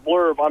saw a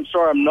blurb. I'm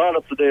sorry, I'm not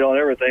up to date on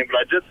everything, but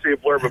I did see a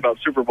blurb about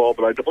Super Bowl,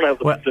 but I don't have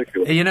the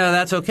particulars. You know,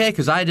 that's okay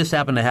because I just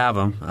happen to have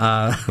them.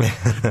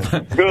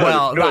 Good,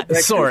 well, good, not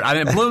sort.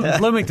 I mean,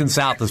 Bloomington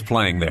South is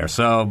playing there,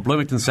 so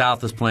Bloomington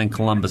South is playing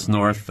Columbus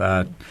North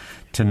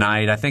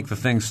tonight. I think the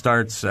thing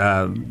starts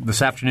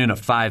this afternoon at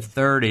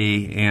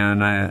 5:30,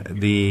 and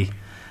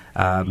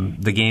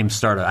the game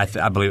started,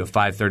 I believe, at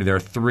 5:30. There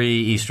are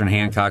 3: Eastern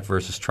Hancock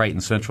versus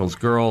Triton Central's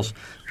girls,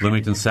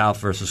 Bloomington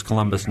South versus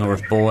Columbus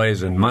North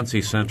boys, and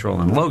Muncie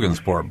Central and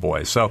Logansport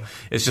boys. So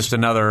it's just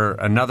another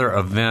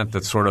event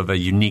that's sort of a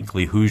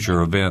uniquely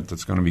Hoosier event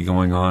that's going to be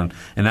going on,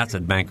 and that's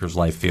at Bankers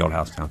Life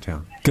Fieldhouse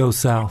downtown. Go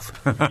South.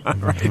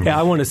 Yeah,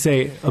 I want to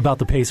say about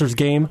the Pacers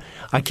game,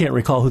 I can't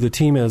recall who the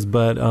team is,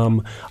 but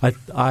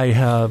I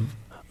have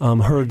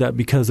heard that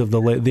because of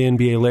the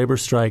NBA labor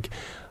strike,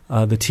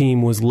 the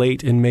team was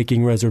late in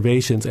making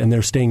reservations, and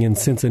they're staying in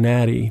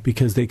Cincinnati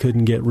because they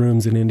couldn't get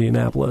rooms in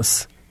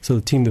Indianapolis. So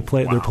the team they're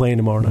playing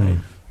tomorrow night.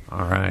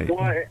 All right.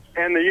 Well,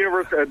 and the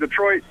University of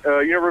Detroit,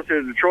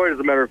 as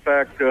a matter of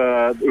fact,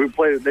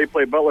 they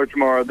play Butler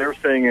tomorrow. They're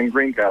staying in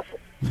Greencastle.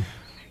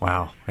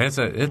 Wow.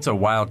 It's a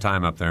wild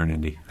time up there in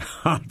Indy.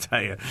 I'll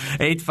tell you.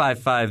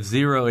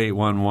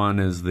 855-0811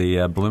 is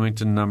the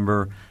Bloomington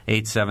number,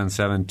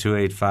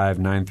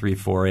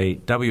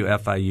 877-285-9348,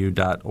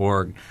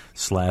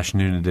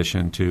 WFIU.org/noon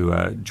edition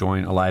to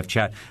join a live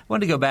chat. I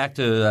wanted to go back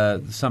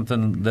to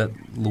something that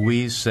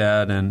Louise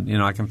said,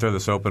 and I can throw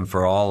this open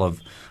for all of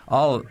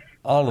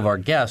our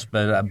guests,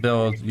 but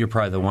Bill, you're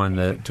probably the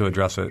one to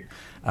address it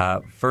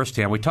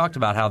firsthand. We talked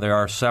about how there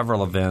are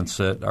several events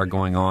that are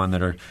going on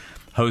that are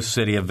host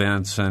city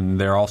events, and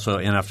there are also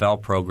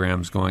NFL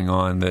programs going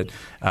on that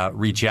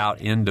reach out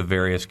into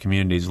various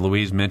communities.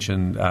 Louise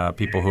mentioned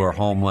people who are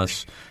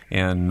homeless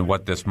and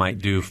what this might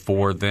do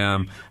for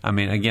them. I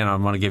mean, again, I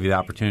want to give you the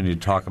opportunity to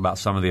talk about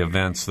some of the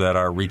events that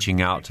are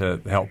reaching out to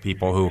help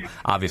people who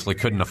obviously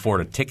couldn't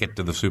afford a ticket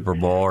to the Super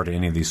Bowl or to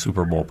any of these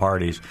Super Bowl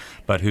parties,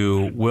 but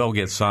who will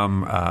get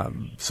some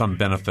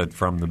benefit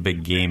from the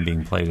big game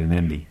being played in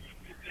Indy.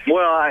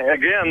 Well,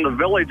 again, the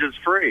village is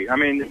free. I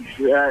mean,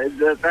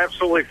 it's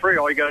absolutely free.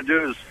 All you got to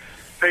do is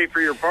pay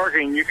for your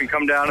parking, you can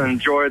come down and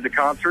enjoy the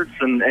concerts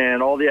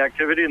and all the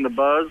activity and the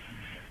buzz.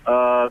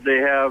 They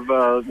have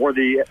where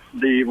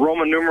the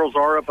Roman numerals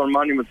are up on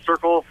Monument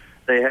Circle.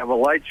 They have a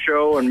light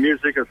show and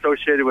music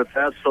associated with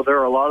that. So there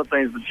are a lot of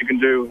things that you can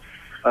do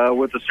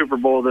with the Super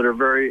Bowl that are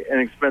very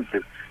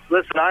inexpensive.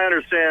 Listen, I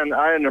understand,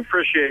 I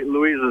appreciate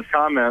Louise's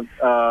comment.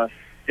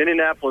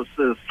 Indianapolis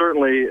is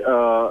certainly,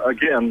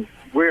 again,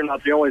 we're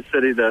not the only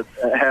city that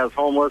has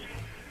homeless,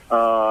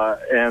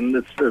 and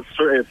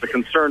it's a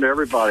concern to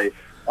everybody.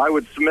 I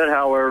would submit,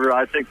 however,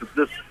 I think that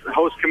this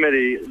host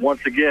committee,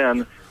 once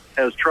again,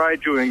 has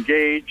tried to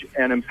engage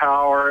and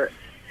empower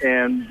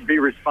and be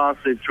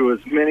responsive to as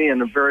many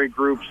and varied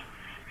groups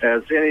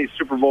as any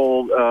Super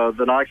Bowl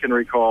that I can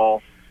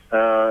recall,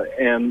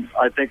 and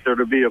I think they're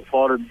to be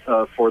applauded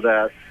for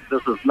that.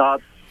 This is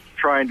not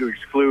trying to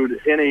exclude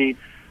any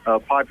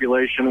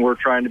population. We're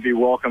trying to be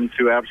welcome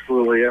to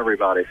absolutely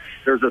everybody.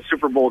 There's a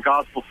Super Bowl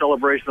gospel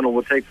celebration that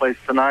will take place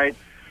tonight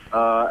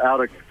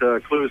out at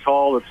Clues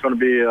Hall. It's going to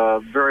be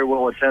very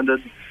well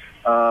attended.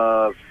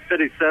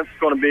 50 Cent's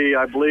going to be,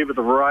 I believe, at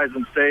the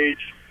Verizon stage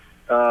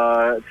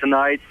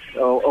tonight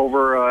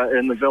over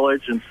in the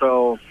Village. And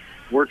so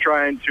we're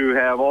trying to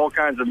have all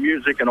kinds of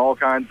music and all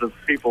kinds of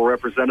people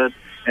represented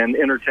and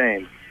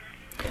entertained.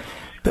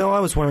 Bill,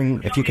 I was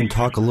wondering if you can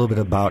talk a little bit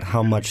about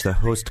how much the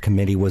host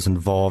committee was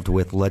involved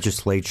with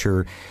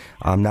legislature,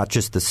 not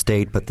just the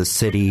state, but the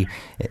city.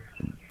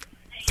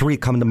 Three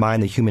come to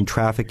mind: the human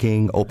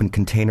trafficking, open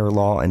container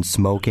law, and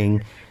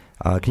smoking.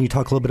 Can you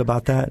talk a little bit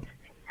about that?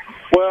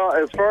 Well,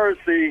 as far as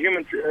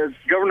the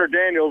Governor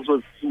Daniels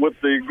was, with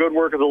the good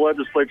work of the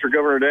legislature,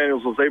 Governor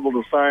Daniels was able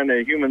to sign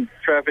a human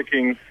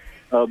trafficking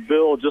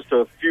bill just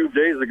a few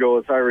days ago,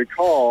 as I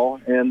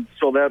recall, and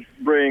so that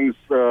brings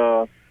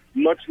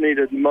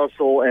much-needed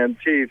muscle and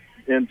teeth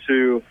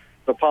into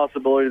the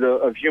possibility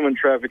of human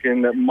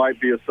trafficking that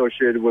might be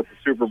associated with the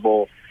Super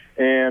Bowl.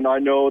 And I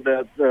know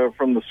that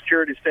from the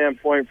security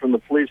standpoint, from the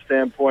police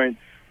standpoint,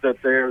 that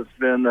there's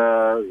been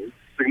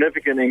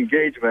significant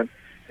engagement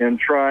in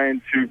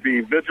trying to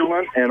be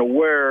vigilant and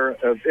aware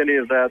of any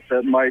of that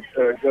might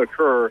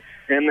occur.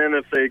 And then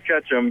if they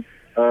catch them,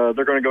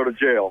 they're going to go to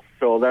jail.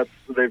 So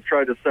they've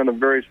tried to send a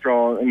very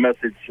strong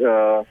message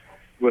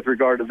with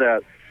regard to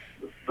that.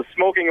 The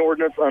smoking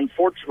ordinance,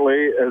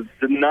 unfortunately,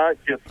 did not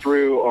get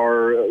through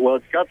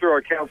it's got through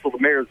our council. The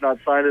mayor has not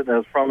signed it and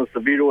has promised to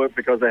veto it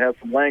because it has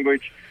some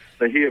language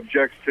that he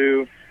objects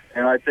to.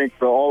 And I think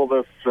for all of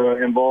us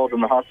involved in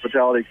the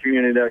hospitality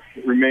community, that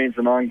remains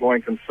an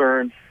ongoing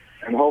concern.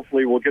 And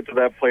hopefully we'll get to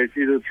that place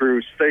either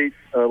through state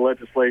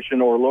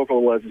legislation or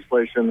local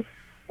legislation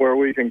where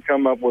we can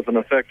come up with an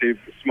effective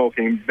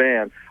smoking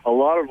ban. A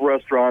lot of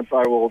restaurants,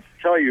 I will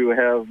tell you,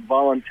 have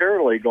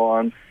voluntarily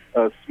gone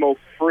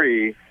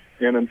smoke-free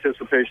in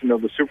anticipation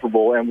of the Super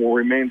Bowl and will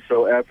remain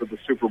so after the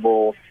Super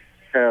Bowl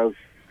has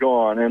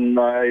gone. And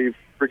I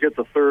forget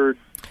the third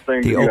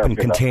thing. The open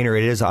container.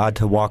 It is odd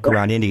to walk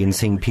around Indy and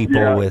seeing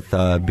people with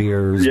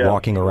beers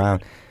walking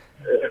around.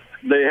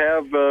 They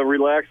have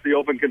relaxed the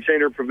open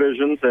container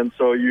provisions, and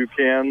so you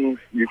can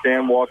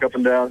walk up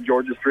and down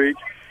Georgia Street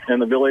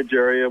and the Village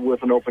area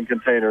with an open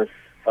container.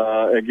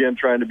 Again,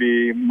 trying to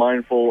be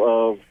mindful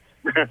of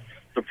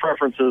the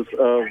preferences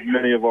of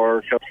many of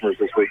our customers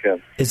this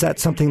weekend. Is that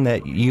something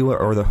that you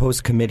or the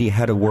host committee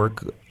had to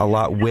work a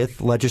lot with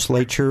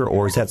legislature,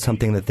 or is that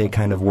something that they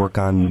kind of work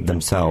on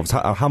themselves?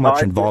 How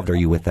much involved are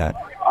you with that?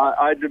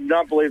 I did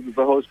not believe that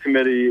the host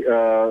committee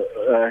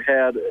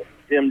had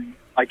him.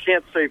 I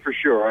can't say for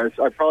sure.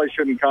 I probably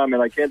shouldn't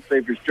comment. I can't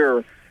say for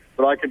sure.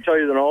 But I can tell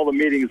you that in all the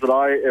meetings that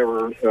I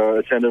ever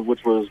attended,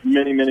 which was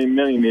many, many,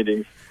 many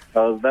meetings,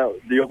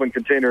 that the open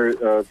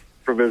container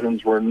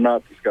provisions were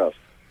not discussed.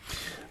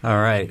 All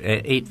right,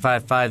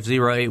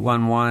 855-0811,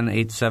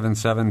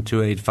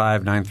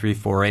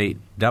 877-285-9348,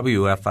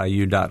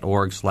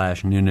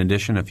 WFIU.org/Noon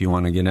Edition if you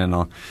want to get in.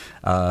 I'll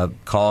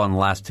call in the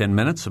last 10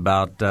 minutes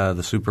about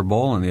the Super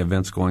Bowl and the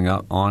events going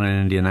on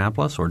in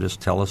Indianapolis, or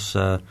just tell us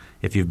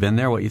if you've been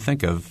there, what you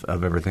think of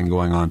everything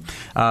going on.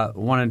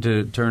 Wanted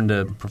to turn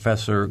to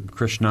Professor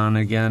Krishnan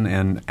again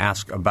and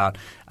ask about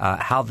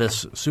how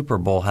this Super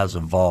Bowl has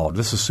evolved.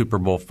 This is Super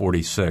Bowl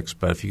 46,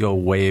 but if you go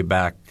way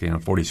back,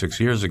 46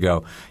 years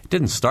ago, it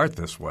didn't start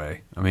this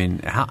way. I mean,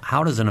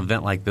 how does an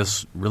event like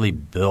this really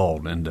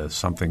build into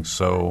something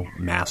so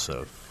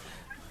massive?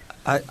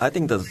 I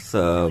think there's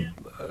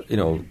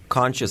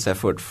conscious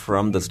effort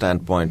from the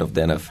standpoint of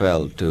the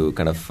NFL to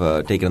kind of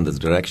take it in this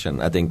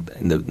direction. I think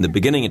in the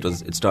beginning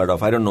it started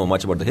off, I don't know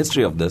much about the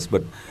history of this,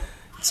 but it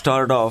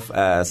started off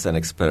as an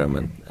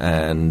experiment,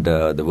 and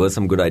there were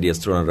some good ideas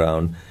thrown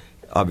around.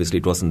 Obviously,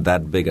 it wasn't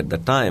that big at the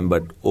time,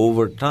 but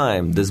over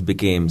time, this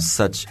became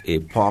such a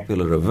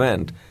popular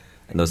event,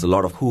 and there was a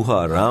lot of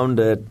hoo-ha around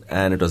it,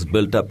 and it was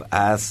built up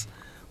as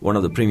one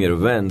of the premier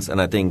events,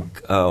 and I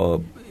think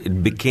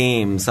it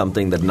became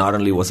something that not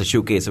only was a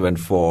showcase event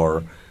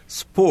for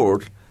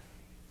sport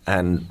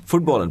and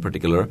football in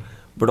particular,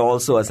 but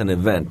also as an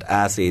event,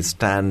 as a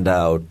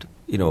standout,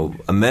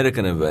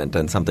 American event,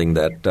 and something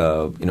that,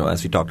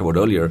 as we talked about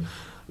earlier,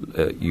 a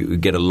you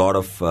get a lot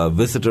of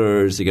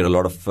visitors, you get a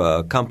lot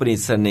of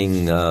companies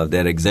sending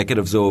their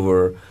executives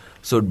over.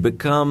 So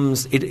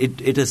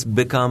it has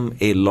become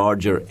a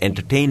larger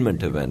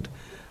entertainment event.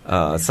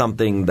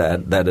 Something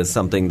that is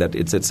something that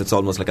it's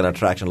almost like an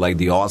attraction, like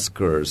the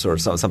Oscars or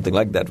something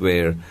like that,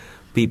 where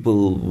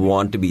people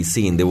want to be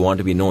seen, they want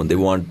to be known, they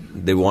want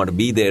to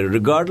be there,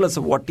 regardless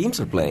of what teams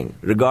are playing,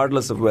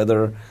 regardless of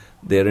whether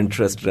they're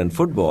interested in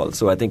football.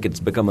 So I think it's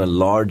become a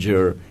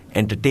larger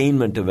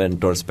entertainment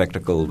event or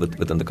spectacle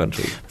within the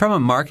country. From a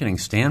marketing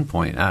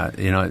standpoint,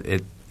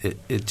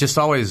 it just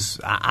always,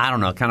 I don't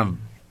know, kind of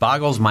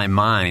boggles my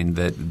mind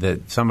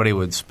that somebody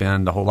would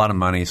spend a whole lot of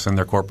money, send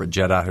their corporate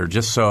jet out here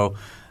just so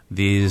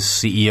these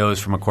CEOs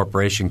from a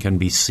corporation can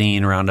be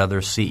seen around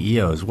other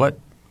CEOs. What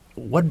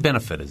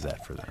benefit is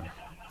that for them?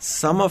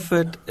 Some of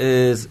it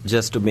is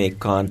just to make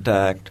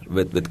contact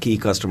with key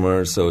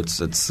customers. So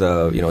it's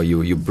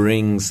you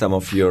bring some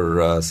of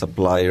your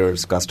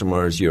suppliers,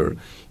 customers, your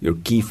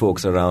key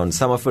folks around.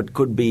 Some of it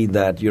could be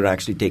that you're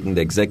actually taking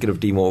the executive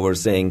team over,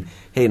 saying,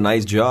 "Hey,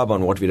 nice job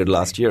on what we did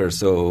last year."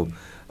 So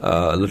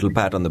a little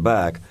pat on the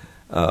back.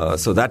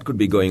 So that could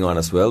be going on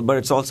as well. But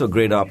it's also a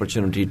great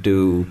opportunity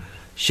to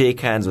shake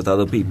hands with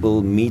other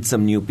people, meet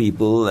some new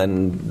people,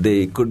 and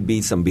there could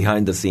be some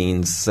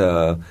behind-the-scenes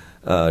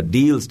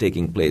deals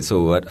taking place.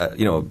 So,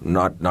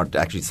 not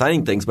actually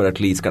signing things, but at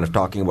least kind of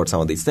talking about some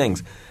of these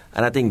things.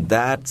 And I think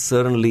that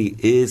certainly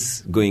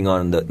is going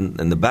on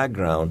in the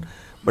background.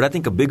 But I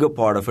think a bigger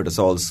part of it is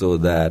also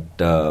that,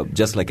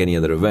 just like any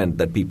other event,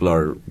 that people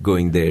are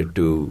going there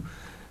to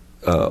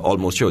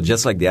almost show,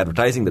 just like the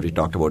advertising that we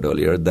talked about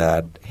earlier,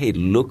 that, hey,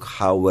 look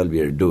how well we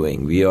are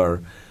doing. We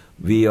are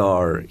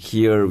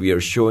here, we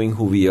are showing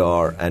who we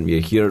are, and we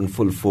are here in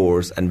full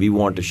force, and we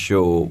want to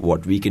show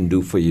what we can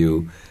do for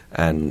you,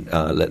 and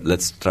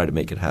let's try to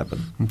make it happen.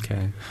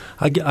 Okay.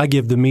 I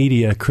give the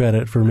media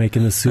credit for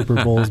making the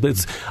Super Bowls, but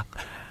it's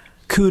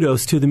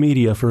kudos to the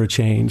media for a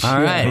change.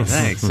 All right,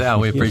 thanks.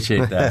 We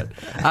appreciate that.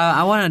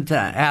 I wanted to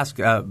ask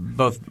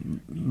both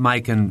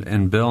Mike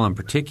and Bill in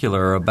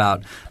particular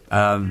about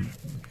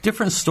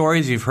different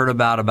stories you've heard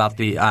about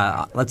the,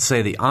 let's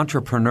say, the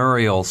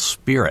entrepreneurial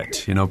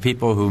spirit.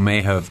 People who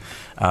may have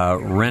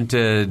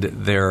rented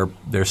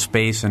their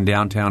space in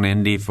downtown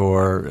Indy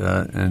for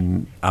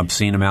an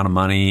obscene amount of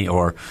money,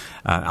 or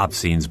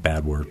obscene's a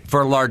bad word,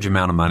 for a large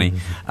amount of money.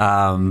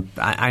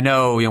 I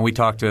know, we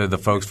talked to the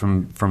folks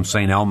from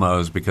St.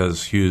 Elmo's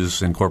because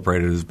Hughes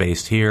Incorporated is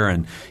based here,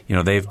 and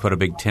they've put a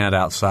big tent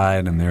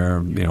outside, and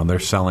they're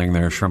selling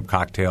their shrimp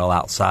cocktail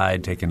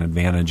outside, taking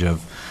advantage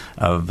of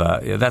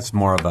that's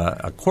more of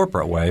a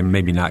corporate way,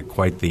 maybe not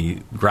quite the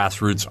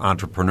grassroots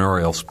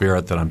entrepreneurial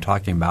spirit that I'm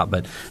talking about.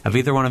 But have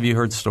either one of you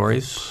heard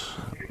stories?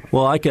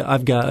 Well,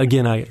 I've got,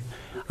 again,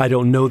 I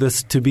don't know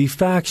this to be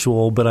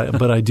factual,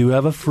 but I do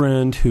have a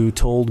friend who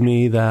told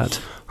me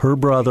that her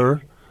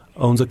brother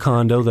owns a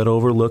condo that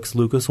overlooks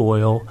Lucas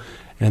Oil,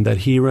 and that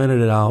he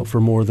rented it out for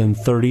more than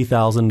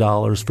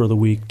 $30,000 for the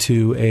week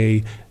to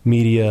a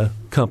media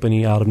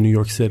company out of New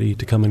York City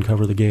to come and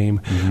cover the game.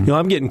 Mm-hmm.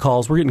 I'm getting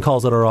calls. We're getting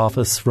calls at our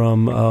office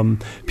from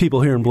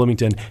people here in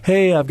Bloomington.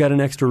 Hey, I've got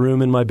an extra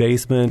room in my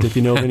basement. If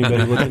you know of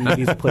anybody looking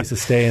needs a place to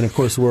stay, and of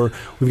course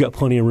we've got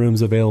plenty of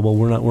rooms available.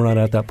 We're not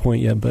at that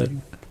point yet, but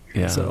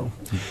yeah. So,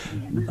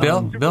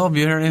 Bill, have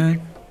you heard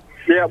anything?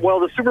 Yeah, well,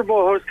 the Super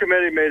Bowl host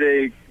committee made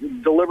a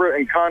deliberate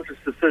and conscious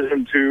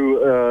decision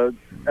to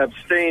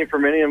abstain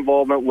from any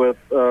involvement with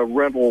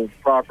rental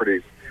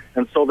properties.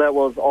 And so that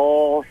was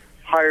all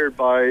hired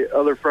by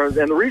other firms.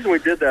 And the reason we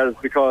did that is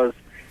because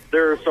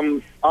there are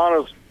some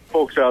honest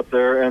folks out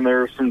there, and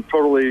there are some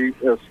totally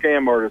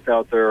scam artists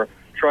out there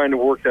trying to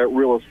work that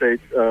real estate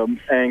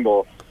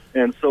angle.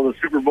 And so the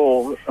Super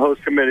Bowl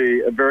host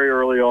committee very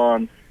early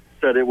on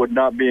said it would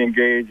not be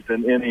engaged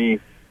in any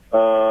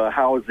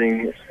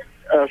housing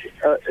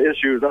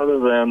issues other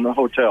than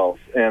hotels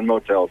and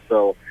motels.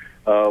 So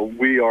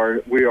we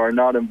are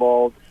not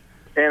involved.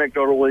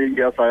 Anecdotally,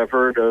 yes, I have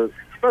heard,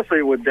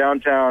 especially with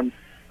downtown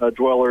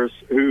dwellers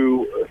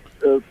who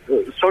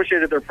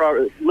listed their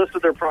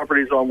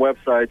properties on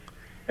websites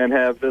and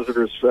have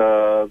visitors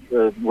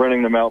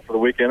renting them out for the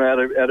weekend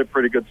at a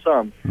pretty good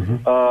sum.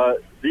 Mm-hmm.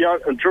 The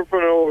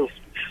entrepreneurial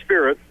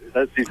spirit,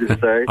 that's easy to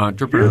say,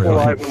 is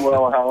alive and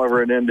well,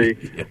 however, in Indy.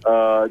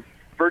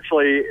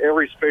 Virtually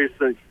every space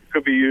that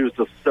could be used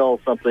to sell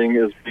something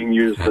is being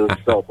used to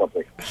sell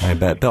something. I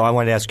bet. Bill, I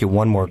wanted to ask you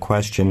one more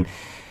question.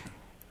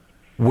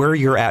 Where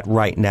you're at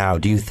right now,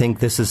 do you think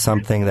this is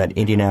something that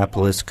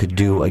Indianapolis could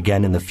do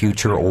again in the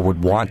future, or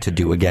would want to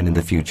do again in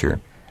the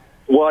future?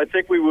 Well, I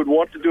think we would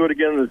want to do it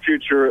again in the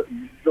future.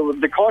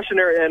 The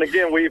cautionary, and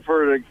again, we've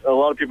heard a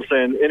lot of people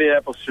saying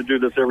Indianapolis should do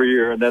this every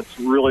year, and that's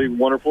really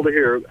wonderful to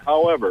hear.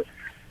 However,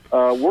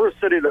 we're a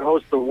city that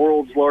hosts the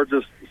world's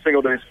largest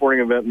single-day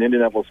sporting event in the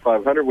Indianapolis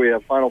 500. We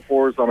have Final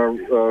Fours on a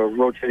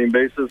rotating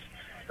basis.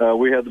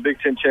 We have the Big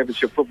Ten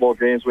Championship football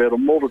games. We have a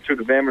multitude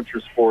of amateur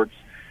sports.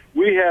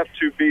 We have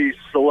to be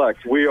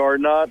select. We are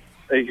not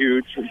a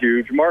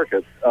huge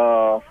market.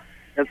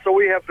 And so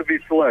we have to be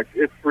select.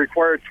 It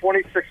required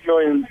 $26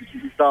 million,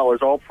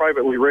 all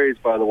privately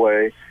raised, by the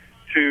way,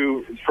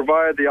 to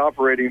provide the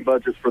operating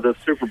budget for this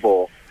Super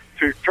Bowl.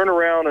 To turn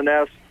around and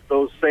ask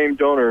those same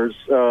donors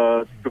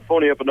to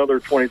pony up another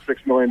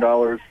 $26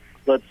 million,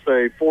 let's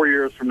say 4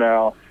 years from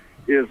now,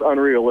 is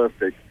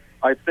unrealistic.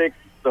 I think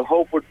the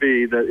hope would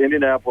be that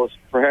Indianapolis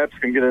perhaps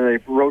can get in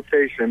a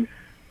rotation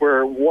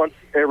where once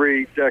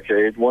every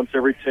decade, once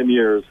every 10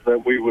 years,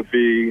 that we would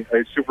be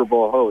a Super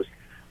Bowl host.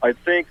 I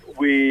think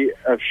we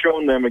have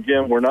shown them,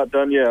 again, we're not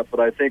done yet, but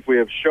I think we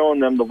have shown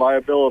them the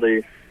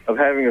viability of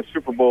having a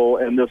Super Bowl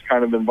in this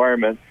kind of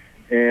environment,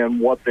 and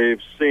what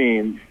they've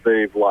seen,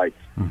 they've liked.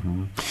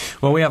 Mm-hmm.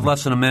 Well, we have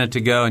less than a minute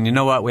to go, and you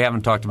know what? We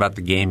haven't talked about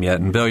the game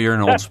yet. And Bill, you're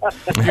an old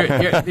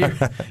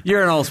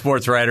you're an old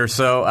sports writer.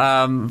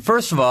 So,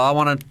 first of all, I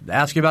want to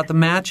ask you about the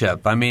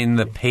matchup. I mean,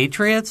 the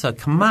Patriots.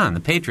 Come on, the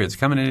Patriots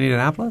coming to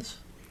Indianapolis.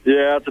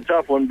 Yeah, it's a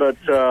tough one, but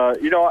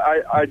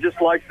I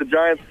just like the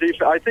Giants'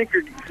 defense. I think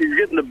you're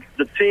getting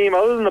the team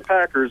other than the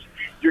Packers.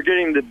 You're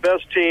getting the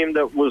best team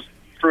that was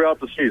throughout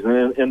the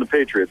season in the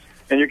Patriots,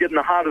 and you're getting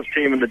the hottest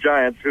team in the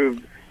Giants,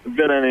 who've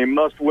been in a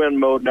must-win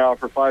mode now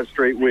for 5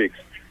 straight weeks.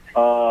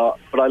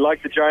 But I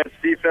like the Giants'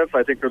 defense.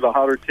 I think they're the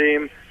hotter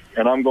team,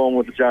 and I'm going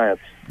with the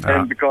Giants.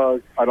 And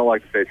because I don't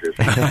like the Patriots.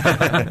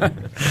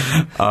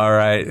 All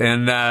right.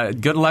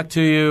 And good luck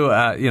to you.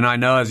 I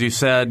know, as you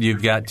said,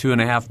 you've got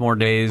 2.5 more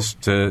days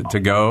to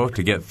go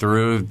to get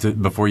through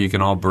before you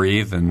can all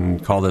breathe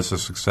and call this a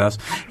success.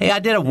 Hey, I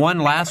did one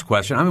last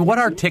question. I mean, what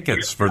are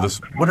tickets for this?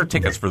 What are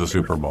tickets for the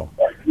Super Bowl?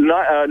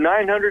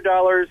 $900,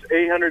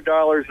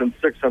 $800, and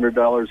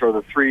 $600 are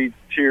the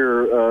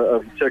 3-tier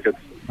of tickets.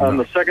 On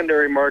the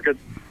secondary market,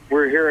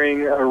 we're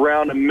hearing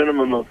around a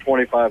minimum of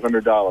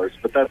 $2,500,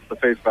 but that's the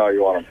face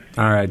value on them.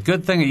 All right.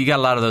 Good thing that you got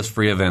a lot of those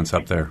free events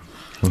up there.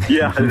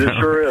 Yeah, it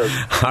sure is.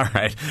 All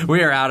right.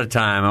 We are out of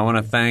time. I want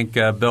to thank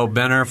Bill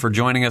Benner for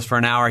joining us for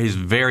an hour. He's a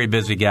very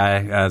busy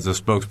guy as a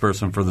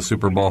spokesperson for the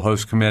Super Bowl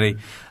host committee.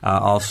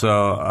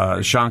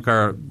 Also,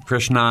 Shankar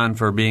Krishnan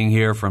for being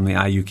here from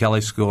the IU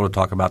Kelley School to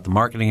talk about the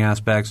marketing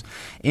aspects.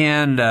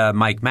 And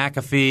Mike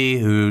McAfee,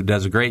 who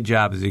does a great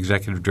job as the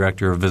executive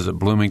director of Visit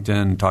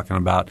Bloomington, talking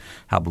about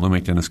how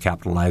Bloomington is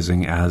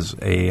capitalizing as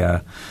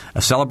a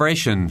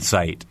celebration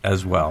site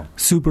as well.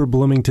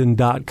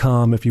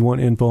 SuperBloomington.com if you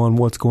want info on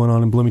what's going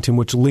on in Bloomington,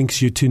 which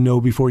links you to Know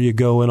Before You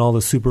Go and all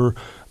the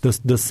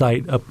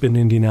site up in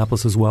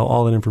Indianapolis as well.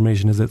 All that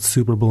information is at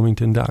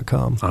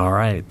SuperBloomington.com. All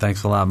right.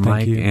 Thanks a lot,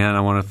 Mike. Thank you. And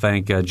I want to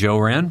thank Joe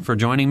Wren for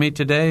joining me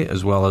today,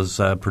 as well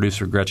as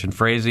producer Gretchen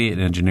Frazee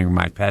and engineer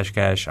Mike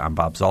Pashkash. I'm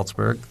Bob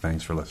Zaltsberg.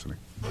 Thanks for listening.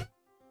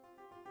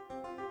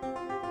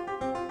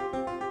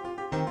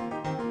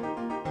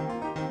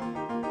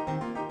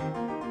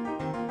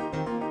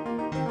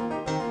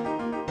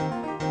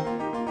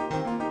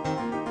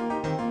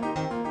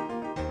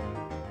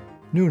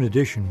 Noon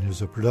Edition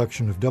is a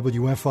production of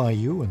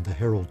WFIU and the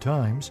Herald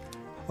Times.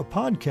 A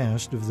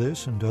podcast of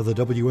this and other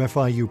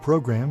WFIU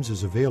programs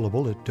is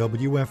available at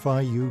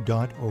WFIU.org.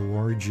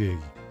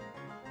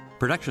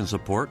 Production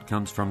support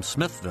comes from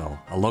Smithville,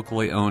 a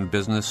locally owned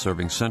business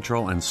serving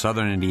central and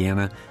southern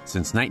Indiana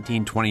since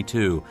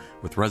 1922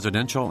 with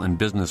residential and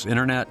business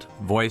internet,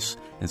 voice,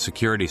 and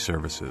security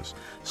services.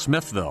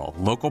 Smithville,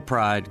 local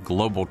pride,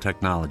 global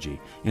technology.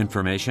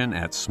 Information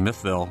at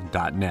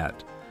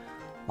smithville.net.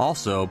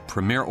 Also,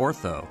 Premier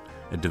Ortho,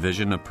 a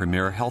division of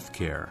Premier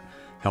Healthcare,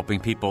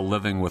 helping people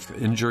living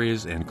with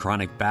injuries and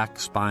chronic back,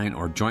 spine,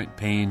 or joint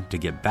pain to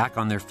get back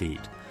on their feet.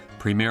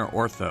 Premier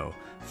Ortho,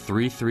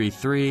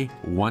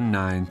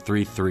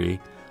 333-1933,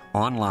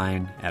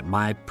 online at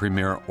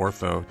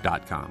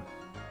mypremierortho.com.